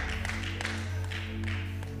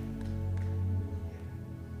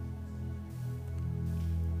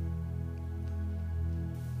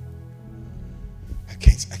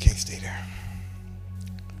 I can't stay there.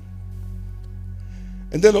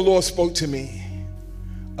 And then the Lord spoke to me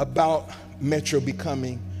about Metro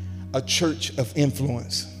becoming a church of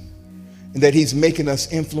influence, and that he's making us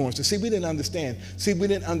influencers. See, we didn't understand.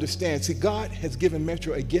 See, God has given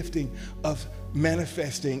Metro a gifting of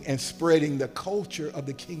manifesting and spreading the culture of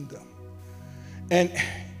the kingdom. And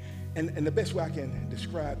the best way I can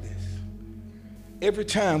describe this, every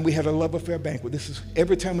time we had a love affair banquet,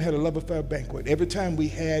 every time we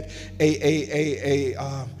had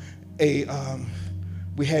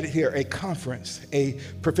we had here a conference, a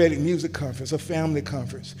prophetic music conference, a family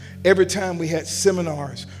conference. Every time we had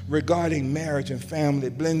seminars regarding marriage and family,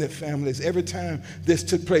 blended families, every time this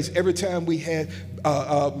took place, every time we had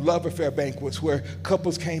love affair banquets where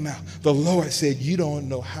couples came out, the Lord said, you don't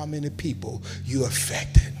know how many people you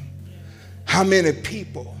affected. How many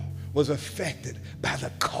people was affected by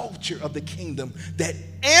the culture of the kingdom that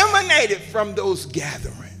emanated from those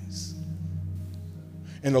gatherings.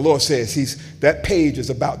 And the Lord says that page is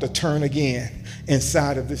about to turn again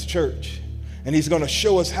inside of this church. And he's going to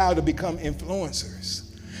show us how to become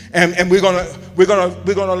influencers. And we're going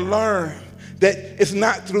to learn that it's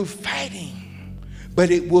not through fighting,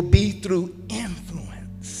 but it will be through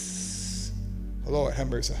influence. Lord have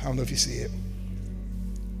mercy. I don't know if you see it.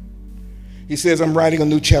 He says, I'm writing a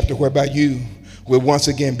new chapter whereby you will once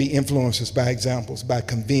again be influencers by examples, by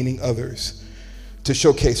convening others to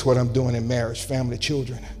showcase what I'm doing in marriage, family,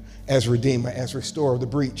 children, as redeemer, as restorer of the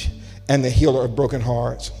breach, and the healer of broken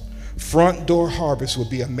hearts. Front door harvest will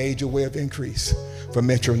be a major way of increase for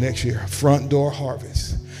Metro next year. Front door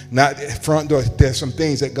harvest. Not front door. There's some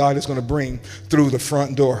things that God is going to bring through the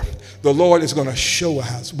front door. The Lord is going to show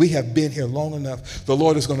us. We have been here long enough. The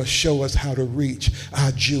Lord is going to show us how to reach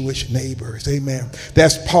our Jewish neighbors. Amen.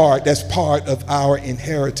 That's part of our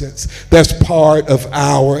inheritance. That's part of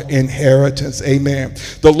our inheritance. Amen.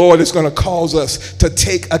 The Lord is going to cause us to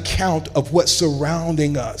take account of what's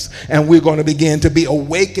surrounding us. And we're going to begin to be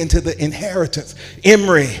awakened to the inheritance.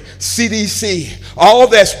 Emory, CDC, all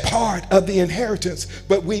that's part of the inheritance.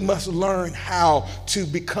 But we must learn how to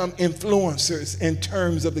become influencers in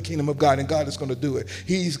terms of the kingdom of God, and God is going to do it.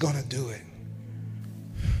 He's going to do it.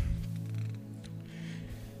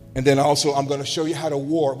 And then also, I'm going to show you how to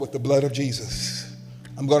war with the blood of Jesus.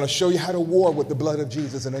 I'm going to show you how to war with the blood of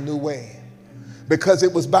Jesus in a new way. Because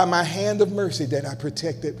it was by my hand of mercy that I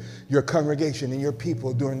protected your congregation and your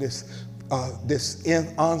people during this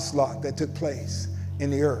onslaught that took place in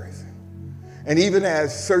the earth. And even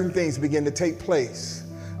as certain things begin to take place,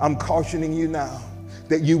 I'm cautioning you now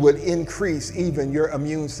that you would increase even your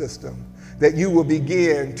immune system, that you will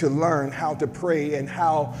begin to learn how to pray and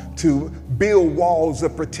how to build walls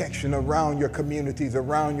of protection around your communities,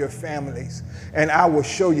 around your families. And I will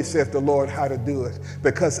show you, saith the Lord, how to do it,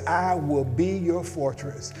 because I will be your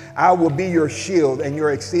fortress. I will be your shield and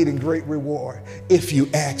your exceeding great reward. If you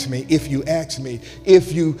ask me, if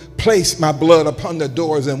you place my blood upon the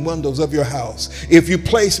doors and windows of your house, if you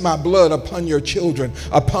place my blood upon your children,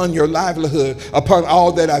 upon your livelihood, upon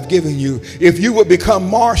all that I've given you, if you would become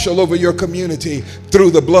marshal over your community, community through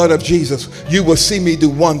the blood of Jesus, you will see me do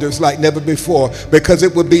wonders like never before, because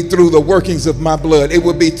it would be through the workings of my blood. It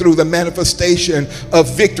would be through the manifestation of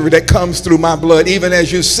victory that comes through my blood. Even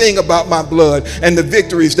as you sing about my blood and the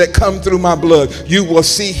victories that come through my blood, you will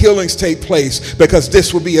see healings take place, because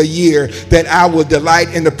this will be a year that I will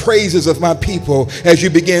delight in the praises of my people as you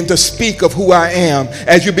begin to speak of who I am,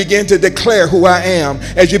 as you begin to declare who I am,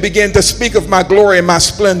 as you begin to speak of my glory and my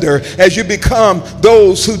splendor, as you become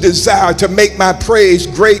those who desire to make my praise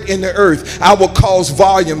great in the earth. I will cause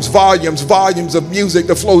volumes of music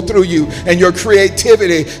to flow through you, and your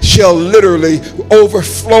creativity shall literally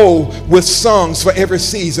overflow with songs for every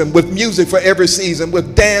season, with music for every season,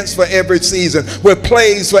 with dance for every season, with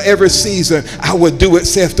plays for every season. I will do it,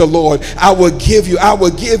 saith the Lord. I will give you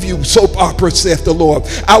soap opera, saith the Lord.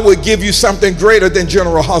 I will give you something greater than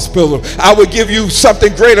General Hospital. I will give you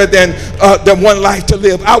something greater than One Life to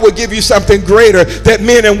Live. I will give you something greater that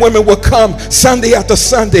men and women will come Sunday after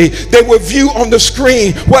Sunday. They will view on the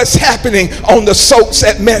screen what's happening on the soaps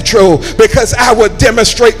at Metro, because I will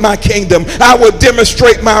demonstrate my kingdom. I will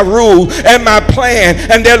demonstrate my rule and my plan,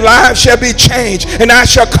 and their lives shall be changed, and I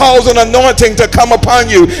shall cause an anointing to come upon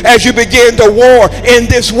you as you begin to war in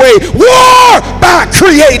this way. War by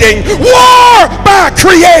creating.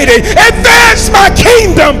 Advance my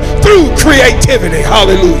kingdom through creativity.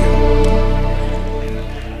 Hallelujah.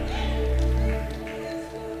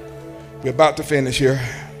 We're about to finish here.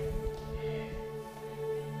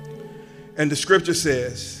 And the scripture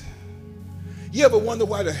says, you ever wonder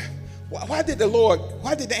why did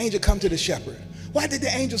the angel come to the shepherd? Why did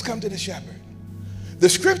the angels come to the shepherd? The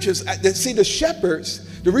scriptures, the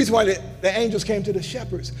shepherds, the reason why the angels came to the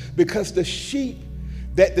shepherds, because the sheep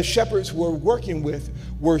that the shepherds were working with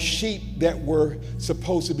were sheep that were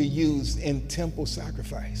supposed to be used in temple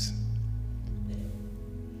sacrifice.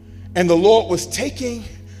 And the Lord was taking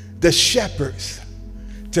the shepherds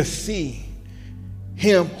to see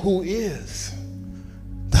him who is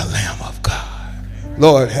the Lamb of God.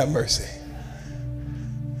 Lord, have mercy.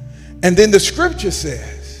 And then the scripture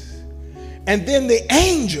says, and then the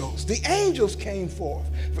angels came forth.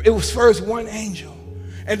 It was first one angel,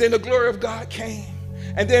 and then the glory of God came,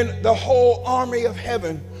 and then the whole army of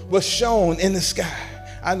heaven was shown in the sky.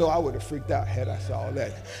 I know I would have freaked out had I saw all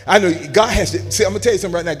that. I know God has to, see, I'm going to tell you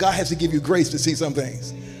something right now. God has to give you grace to see some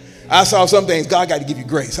things. I saw some things, God got to give you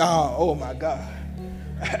grace. Oh my God.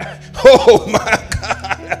 Oh my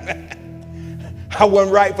God. I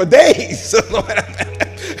wasn't right for days.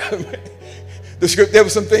 There were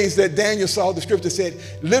some things that Daniel saw. The scripture said,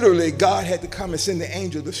 literally, God had to come and send the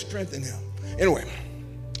angel to strengthen him. Anyway,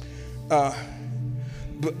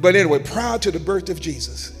 but anyway, prior to the birth of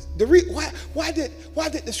Jesus, why did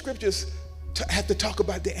the scriptures have to talk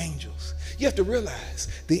about the angels? You have to realize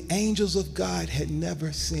the angels of God had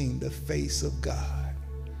never seen the face of God.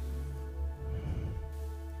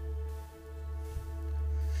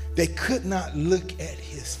 They could not look at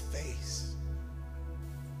his face.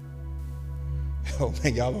 Oh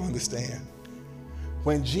man, y'all don't understand.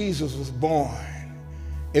 When Jesus was born,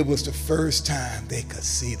 it was the first time they could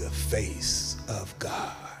see the face of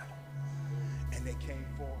God. And they came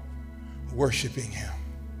forth worshiping him.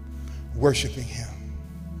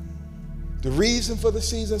 The reason for the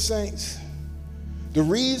season, saints, the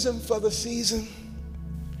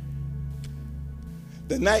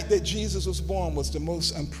night that Jesus was born was the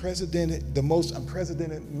most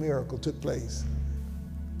unprecedented miracle took place.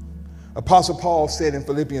 Apostle Paul said in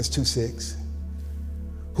Philippians 2:6,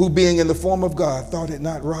 who being in the form of God thought it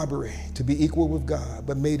not robbery to be equal with God,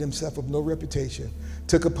 but made himself of no reputation,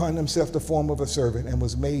 took upon himself the form of a servant, and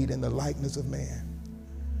was made in the likeness of man.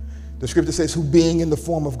 The scripture says, who being in the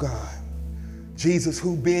form of God. Jesus,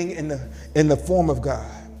 who being in the form of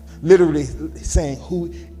God, literally saying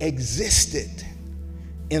who existed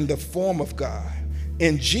in the form of God.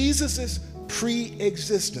 In Jesus's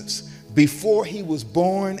pre-existence, before he was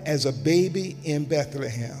born as a baby in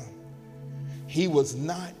Bethlehem, he was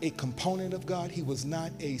not a component of God. He was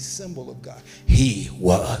not a symbol of God. He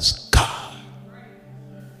was God.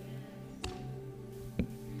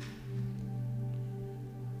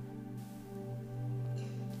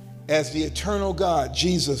 As the eternal God,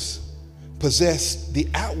 Jesus possessed the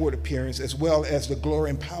outward appearance as well as the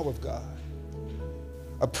glory and power of God.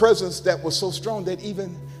 A presence that was so strong that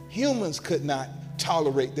even humans could not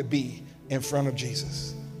tolerate to be in front of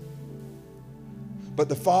Jesus. But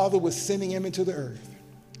the Father was sending him into the earth.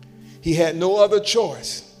 He had no other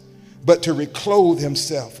choice but to reclothe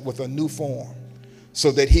himself with a new form so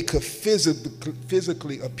that he could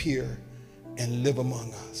physically appear and live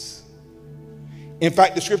among us. In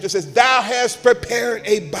fact, the scripture says, thou hast prepared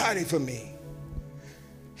a body for me.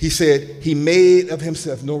 He said he made of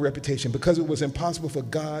himself no reputation. Because it was impossible for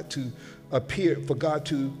God to appear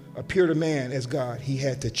to man as God, he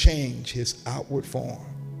had to change his outward form.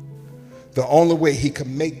 The only way he could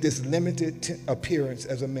make this limited appearance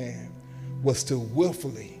as a man was to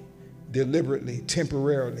willfully, deliberately,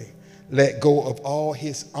 temporarily let go of all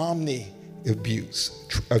his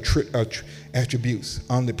attributes,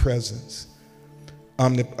 omnipresence,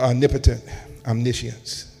 omnipotent,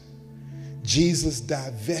 omniscience. Jesus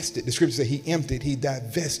divested, the scripture says he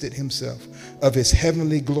divested himself of his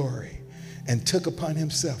heavenly glory and took upon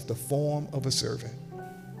himself the form of a servant.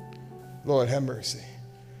 Lord, have mercy.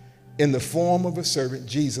 In the form of a servant,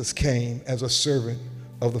 Jesus came as a servant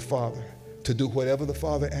of the Father to do whatever the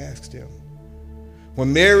Father asked him.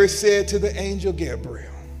 When Mary said to the angel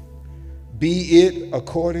Gabriel, "Be it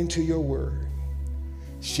according to your word,"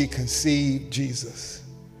 she conceived Jesus,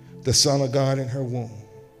 the Son of God, in her womb.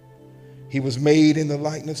 He was made in the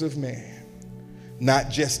likeness of man, not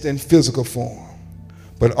just in physical form,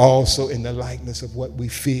 but also in the likeness of what we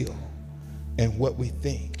feel and what we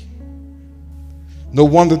think. No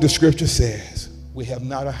wonder the scripture says we have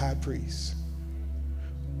not a high priest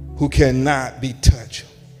who cannot be touched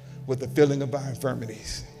with the feeling of our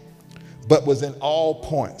infirmities, but was in all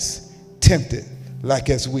points tempted like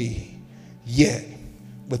as we, yet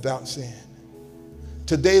without sin.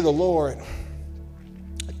 Today the Lord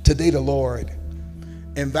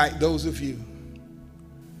invite those of you.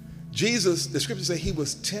 Jesus, the scripture says he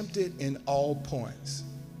was tempted in all points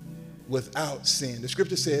without sin. The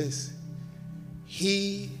scripture says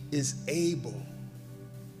he is able.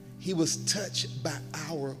 He was touched by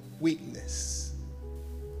our weakness,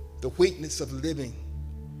 the weakness of living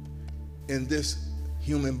in this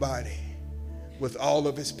human body with all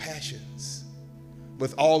of his passions,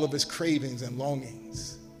 with all of his cravings and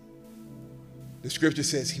longings. The scripture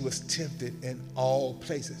says he was tempted in all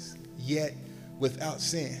places, yet without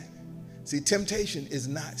sin. See, temptation is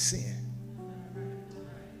not sin.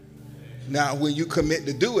 Now, when you commit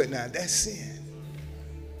to do it, now that's sin.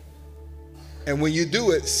 And when you do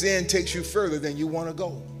it, sin takes you further than you want to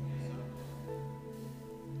go.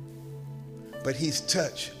 But he's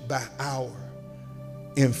touched by our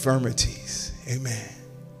infirmities. Amen.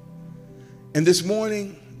 And this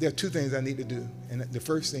morning, there are two things I need to do. And the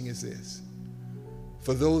first thing is this.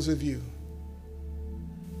 For those of you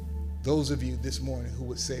this morning who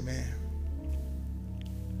would say, man,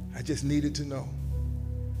 I just needed to know.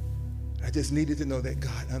 I just needed to know that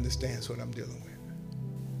God understands what I'm dealing with.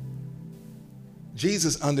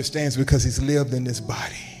 Jesus understands because he's lived in this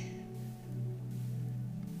body.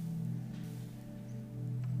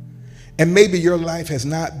 And maybe your life has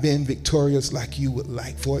not been victorious like you would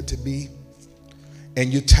like for it to be.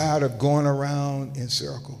 And you're tired of going around in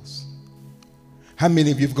circles. How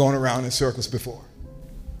many of you have gone around in circles before?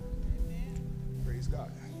 Praise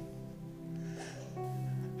God.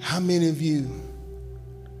 How many of you,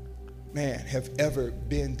 man, have ever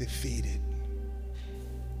been defeated?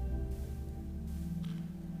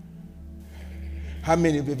 How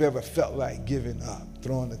many of you have ever felt like giving up,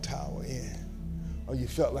 throwing the towel in? Or you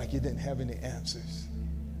felt like you didn't have any answers?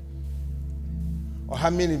 Or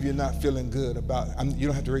how many of you are not feeling good about, you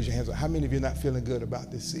don't have to raise your hands, how many of you are not feeling good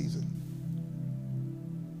about this season?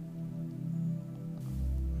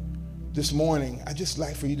 This morning, I'd just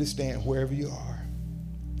like for you to stand wherever you are.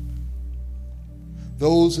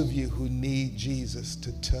 Those of you who need Jesus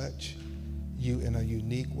to touch you in a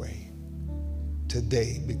unique way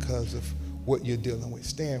today because of what you're dealing with,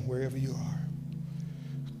 stand wherever you are.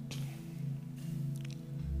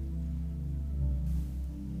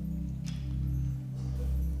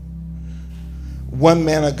 One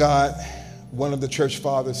man of God, one of the church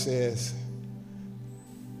fathers says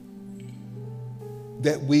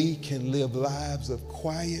that we can live lives of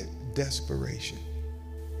quiet desperation.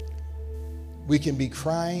 We can be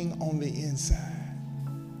crying on the inside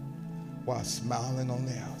while smiling on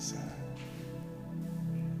the outside.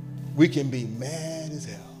 We can be mad as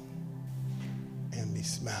hell and be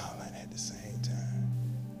smiling at the same time.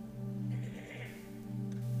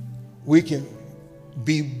 We can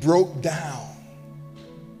be broke down.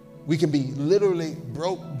 We can be literally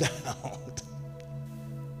broke down.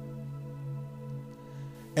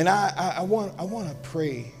 And I want to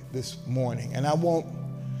pray this morning, and I want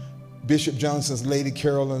Bishop Johnson's Lady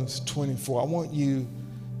Carolyn's 24. I want you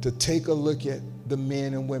to take a look at the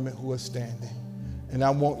men and women who are standing, and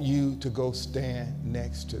I want you to go stand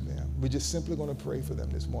next to them. We're just simply going to pray for them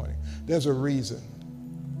this morning. There's a reason.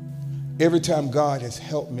 Every time God has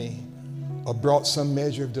helped me or brought some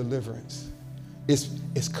measure of deliverance,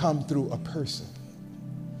 it's come through a person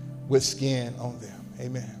with skin on them.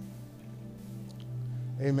 Amen.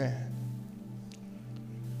 Amen.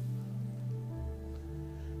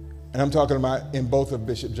 And I'm talking about in both of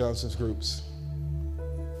Bishop Johnson's groups.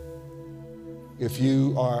 If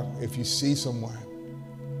you see someone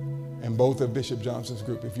in both of Bishop Johnson's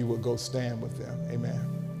group, if you would go stand with them.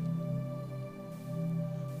 Amen.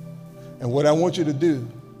 And what I want you to do,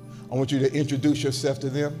 I want you to introduce yourself to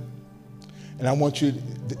them. And I want you,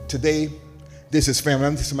 today, this is family.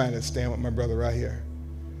 I'm just somebody to stand with my brother right here.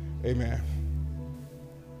 Amen.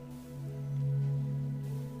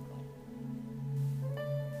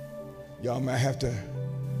 Y'all might have to,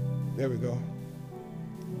 there we go.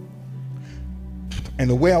 And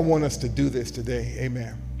the way I want us to do this today,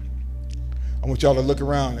 amen, I want y'all to look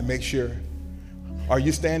around and make sure. Are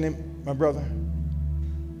you standing, my brother?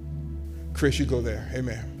 Chris, you go there.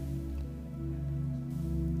 Amen.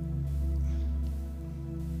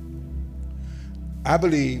 I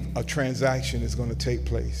believe a transaction is going to take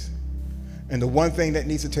place. And the one thing that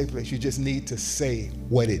needs to take place, you just need to say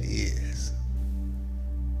what it is.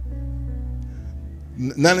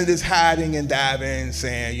 None of this hiding and diving and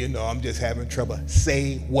saying, I'm just having trouble.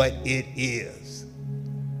 Say what it is.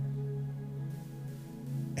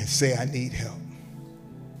 And say, I need help.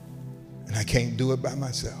 And I can't do it by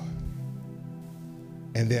myself.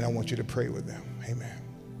 And then I want you to pray with them. Amen.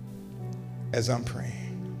 As I'm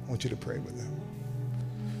praying, I want you to pray with them.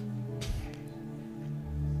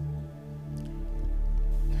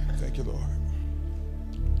 Thank you, Lord.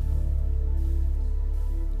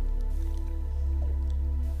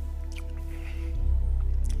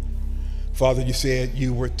 Father, you said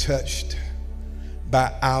you were touched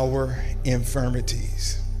by our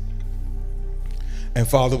infirmities. And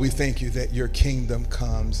Father, we thank you that your kingdom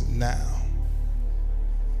comes now.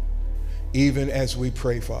 Even as we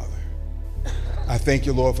pray, Father, I thank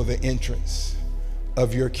you, Lord, for the entrance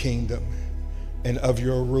of your kingdom and of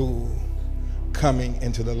your rule coming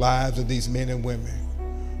into the lives of these men and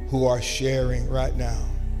women who are sharing right now.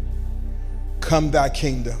 Come thy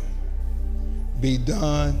kingdom, be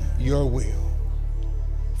done your will.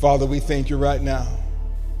 Father, we thank you right now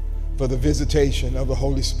for the visitation of the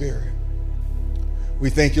Holy Spirit. We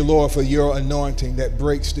thank you, Lord, for your anointing that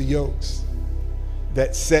breaks the yokes,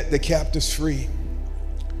 that set the captives free.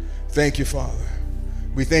 Thank you, Father.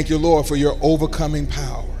 We thank you, Lord, for your overcoming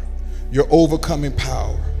power, your overcoming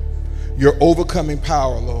power, your overcoming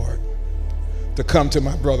power, Lord, to come to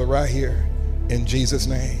my brother right here in Jesus'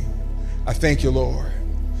 name. I thank you, Lord.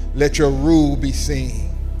 Let your rule be seen.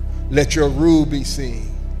 Let your rule be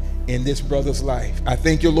seen in this brother's life. I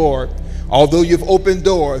thank you, Lord, although you've opened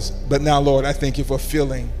doors, but now, Lord, I thank you for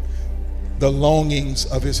filling the longings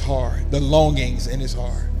of his heart, the longings in his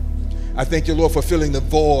heart. I thank you, Lord, for filling the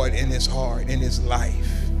void in his heart, in his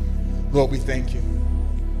life. Lord, we thank you.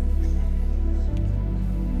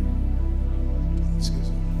 Excuse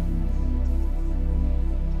me.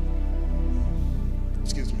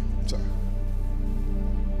 Excuse me. I'm sorry.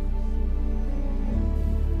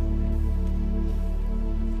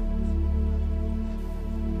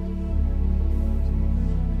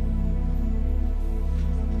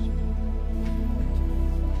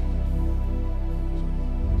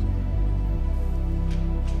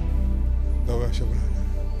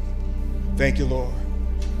 Thank you, Lord.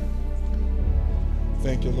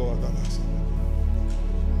 Thank you, Lord.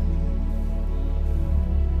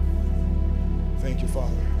 Thank you,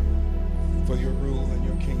 Father, for your rule and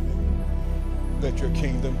your kingdom. Let your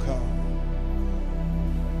kingdom come.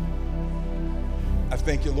 I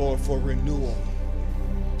thank you, Lord, for renewal.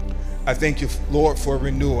 I thank you, Lord, for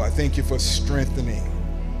renewal. I thank you for strengthening.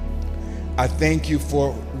 I thank you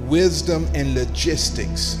for wisdom and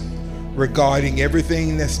logistics regarding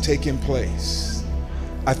everything that's taking place.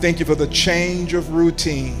 I thank you for the change of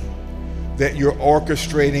routine that you're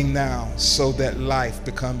orchestrating now so that life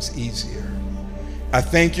becomes easier. I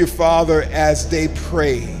thank you, Father, as they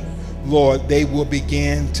pray, Lord, they will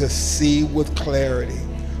begin to see with clarity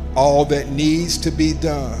all that needs to be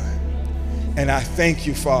done. And I thank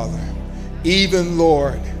you, Father, even,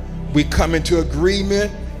 Lord, we come into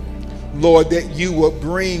agreement, Lord, that you will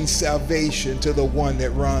bring salvation to the one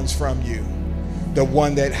that runs from you, the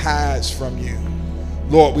one that hides from you.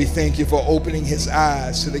 Lord, we thank you for opening his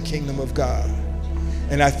eyes to the kingdom of God.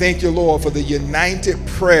 And I thank you, Lord, for the united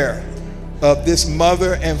prayer of this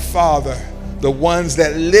mother and father, the ones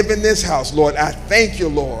that live in this house. Lord, I thank you,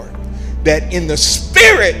 Lord, that in the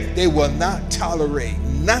spirit they will not tolerate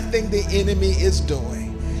nothing the enemy is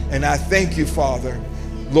doing. And I thank you, Father,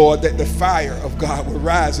 Lord, that the fire of God will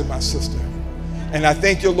rise in my sister. And I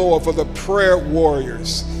thank you, Lord, for the prayer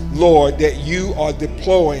warriors, Lord, that you are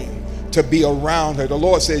deploying to be around her. The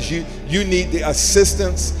Lord says you need the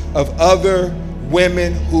assistance of other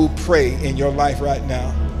women who pray in your life right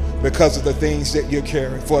now because of the things that you're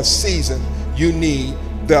carrying. For a season, you need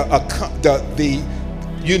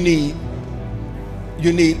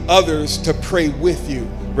you need others to pray with you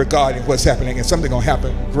regarding what's happening, and something gonna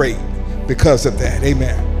happen great because of that.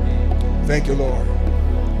 Amen. Thank you, Lord.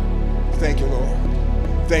 Thank you, Lord.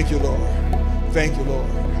 Thank you, Lord. Thank you, Lord.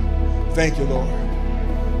 Thank you, Lord.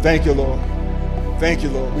 Thank you, Lord. Thank you,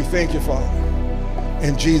 Lord. We thank you, Father.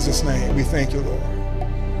 In Jesus' name, we thank you, Lord.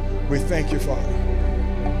 We thank you, Father.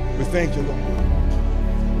 We thank you,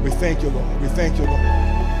 Lord. We thank you, Lord. We thank you, Lord.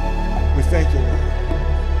 We thank you, Lord.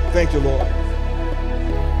 Thank you, Lord.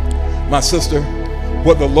 My sister,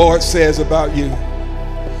 what the Lord says about you,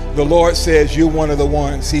 the Lord says you're one of the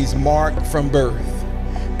ones He's marked from birth.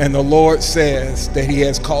 And the Lord says that He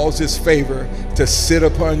has caused His favor to sit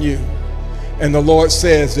upon you. And the Lord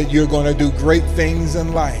says that you're going to do great things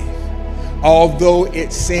in life. Although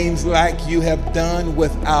it seems like you have done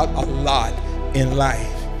without a lot in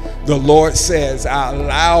life, the Lord says, I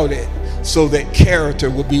allowed it so that character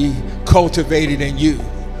will be cultivated in you.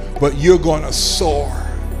 But you're going to soar.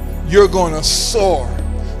 You're going to soar.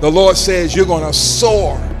 The Lord says you're going to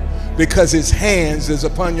soar because His hands is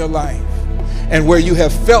upon your life. And where you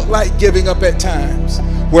have felt like giving up at times,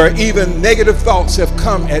 where even negative thoughts have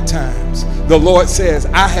come at times, the Lord says,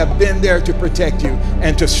 I have been there to protect you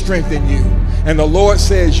and to strengthen you. And the Lord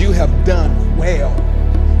says you have done well,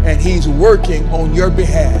 and He's working on your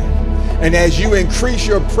behalf. And as you increase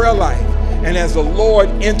your prayer life, and as the Lord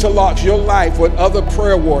interlocks your life with other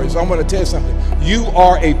prayer warriors, I'm going to tell you something. You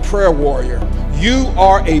are a prayer warrior. You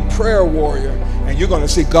are a prayer warrior. And you're going to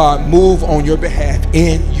see God move on your behalf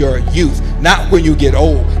in your youth. Not when you get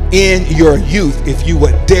old, in your youth, if you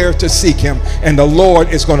would dare to seek Him. And the Lord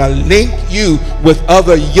is going to link you with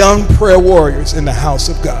other young prayer warriors in the house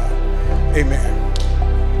of God. Amen.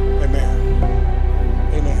 Amen.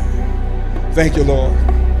 Amen. Thank you, Lord.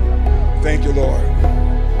 Thank you, Lord.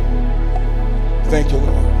 Thank you,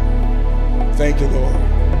 Lord. Thank you, Lord.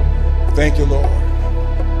 Thank you, Lord.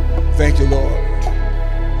 Thank you, Lord.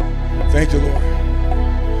 Thank you, Lord.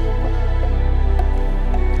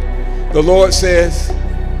 The Lord says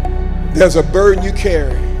there's a burden you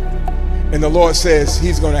carry, and the Lord says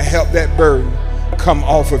He's going to help that burden come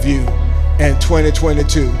off of you in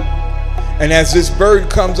 2022. And as this burden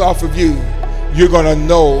comes off of you, you're going to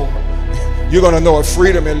know a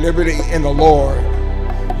freedom and liberty in the Lord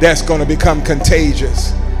that's going to become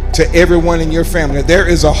contagious to everyone in your family. There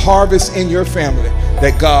is a harvest in your family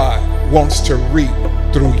that God wants to reap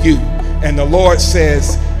through you. And the Lord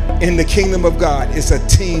says, in the kingdom of God, it's a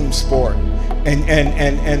team sport. And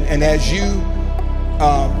as you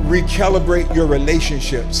recalibrate your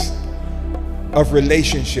relationships,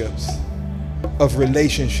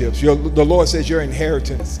 the Lord says your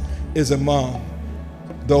inheritance is among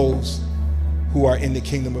those who are in the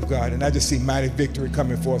kingdom of God. And I just see mighty victory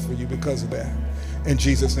coming forth for you because of that. In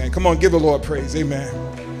Jesus' name. Come on, give the Lord praise.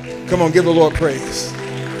 Amen. Come on, give the Lord praise.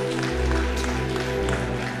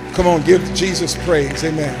 Come on, give Jesus praise.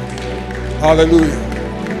 Amen. Hallelujah.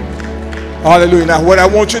 Hallelujah. Now, what I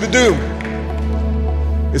want you to do,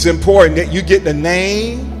 it's important that you get the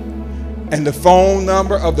name and the phone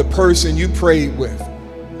number of the person you prayed with.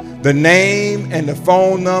 The name and the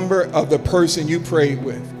phone number of the person you prayed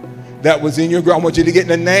with. That was in your group. I want you to get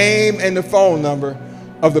the name and the phone number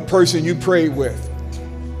of the person you prayed with.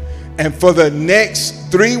 And for the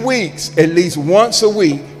next 3 weeks, at least once a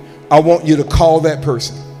week, I want you to call that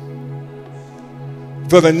person.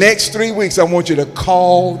 For the next 3 weeks, I want you to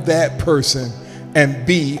call that person and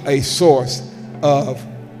be a source of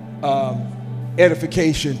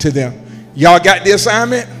edification to them. Y'all got the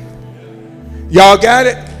assignment? Y'all got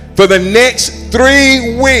it? For the next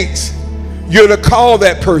 3 weeks, you're to call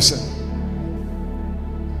that person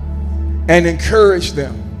and encourage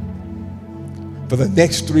them for the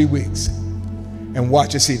next 3 weeks. And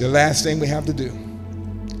watch and see. The last thing we have to do.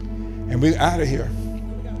 And we're out of here.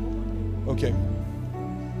 Okay.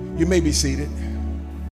 You may be seated.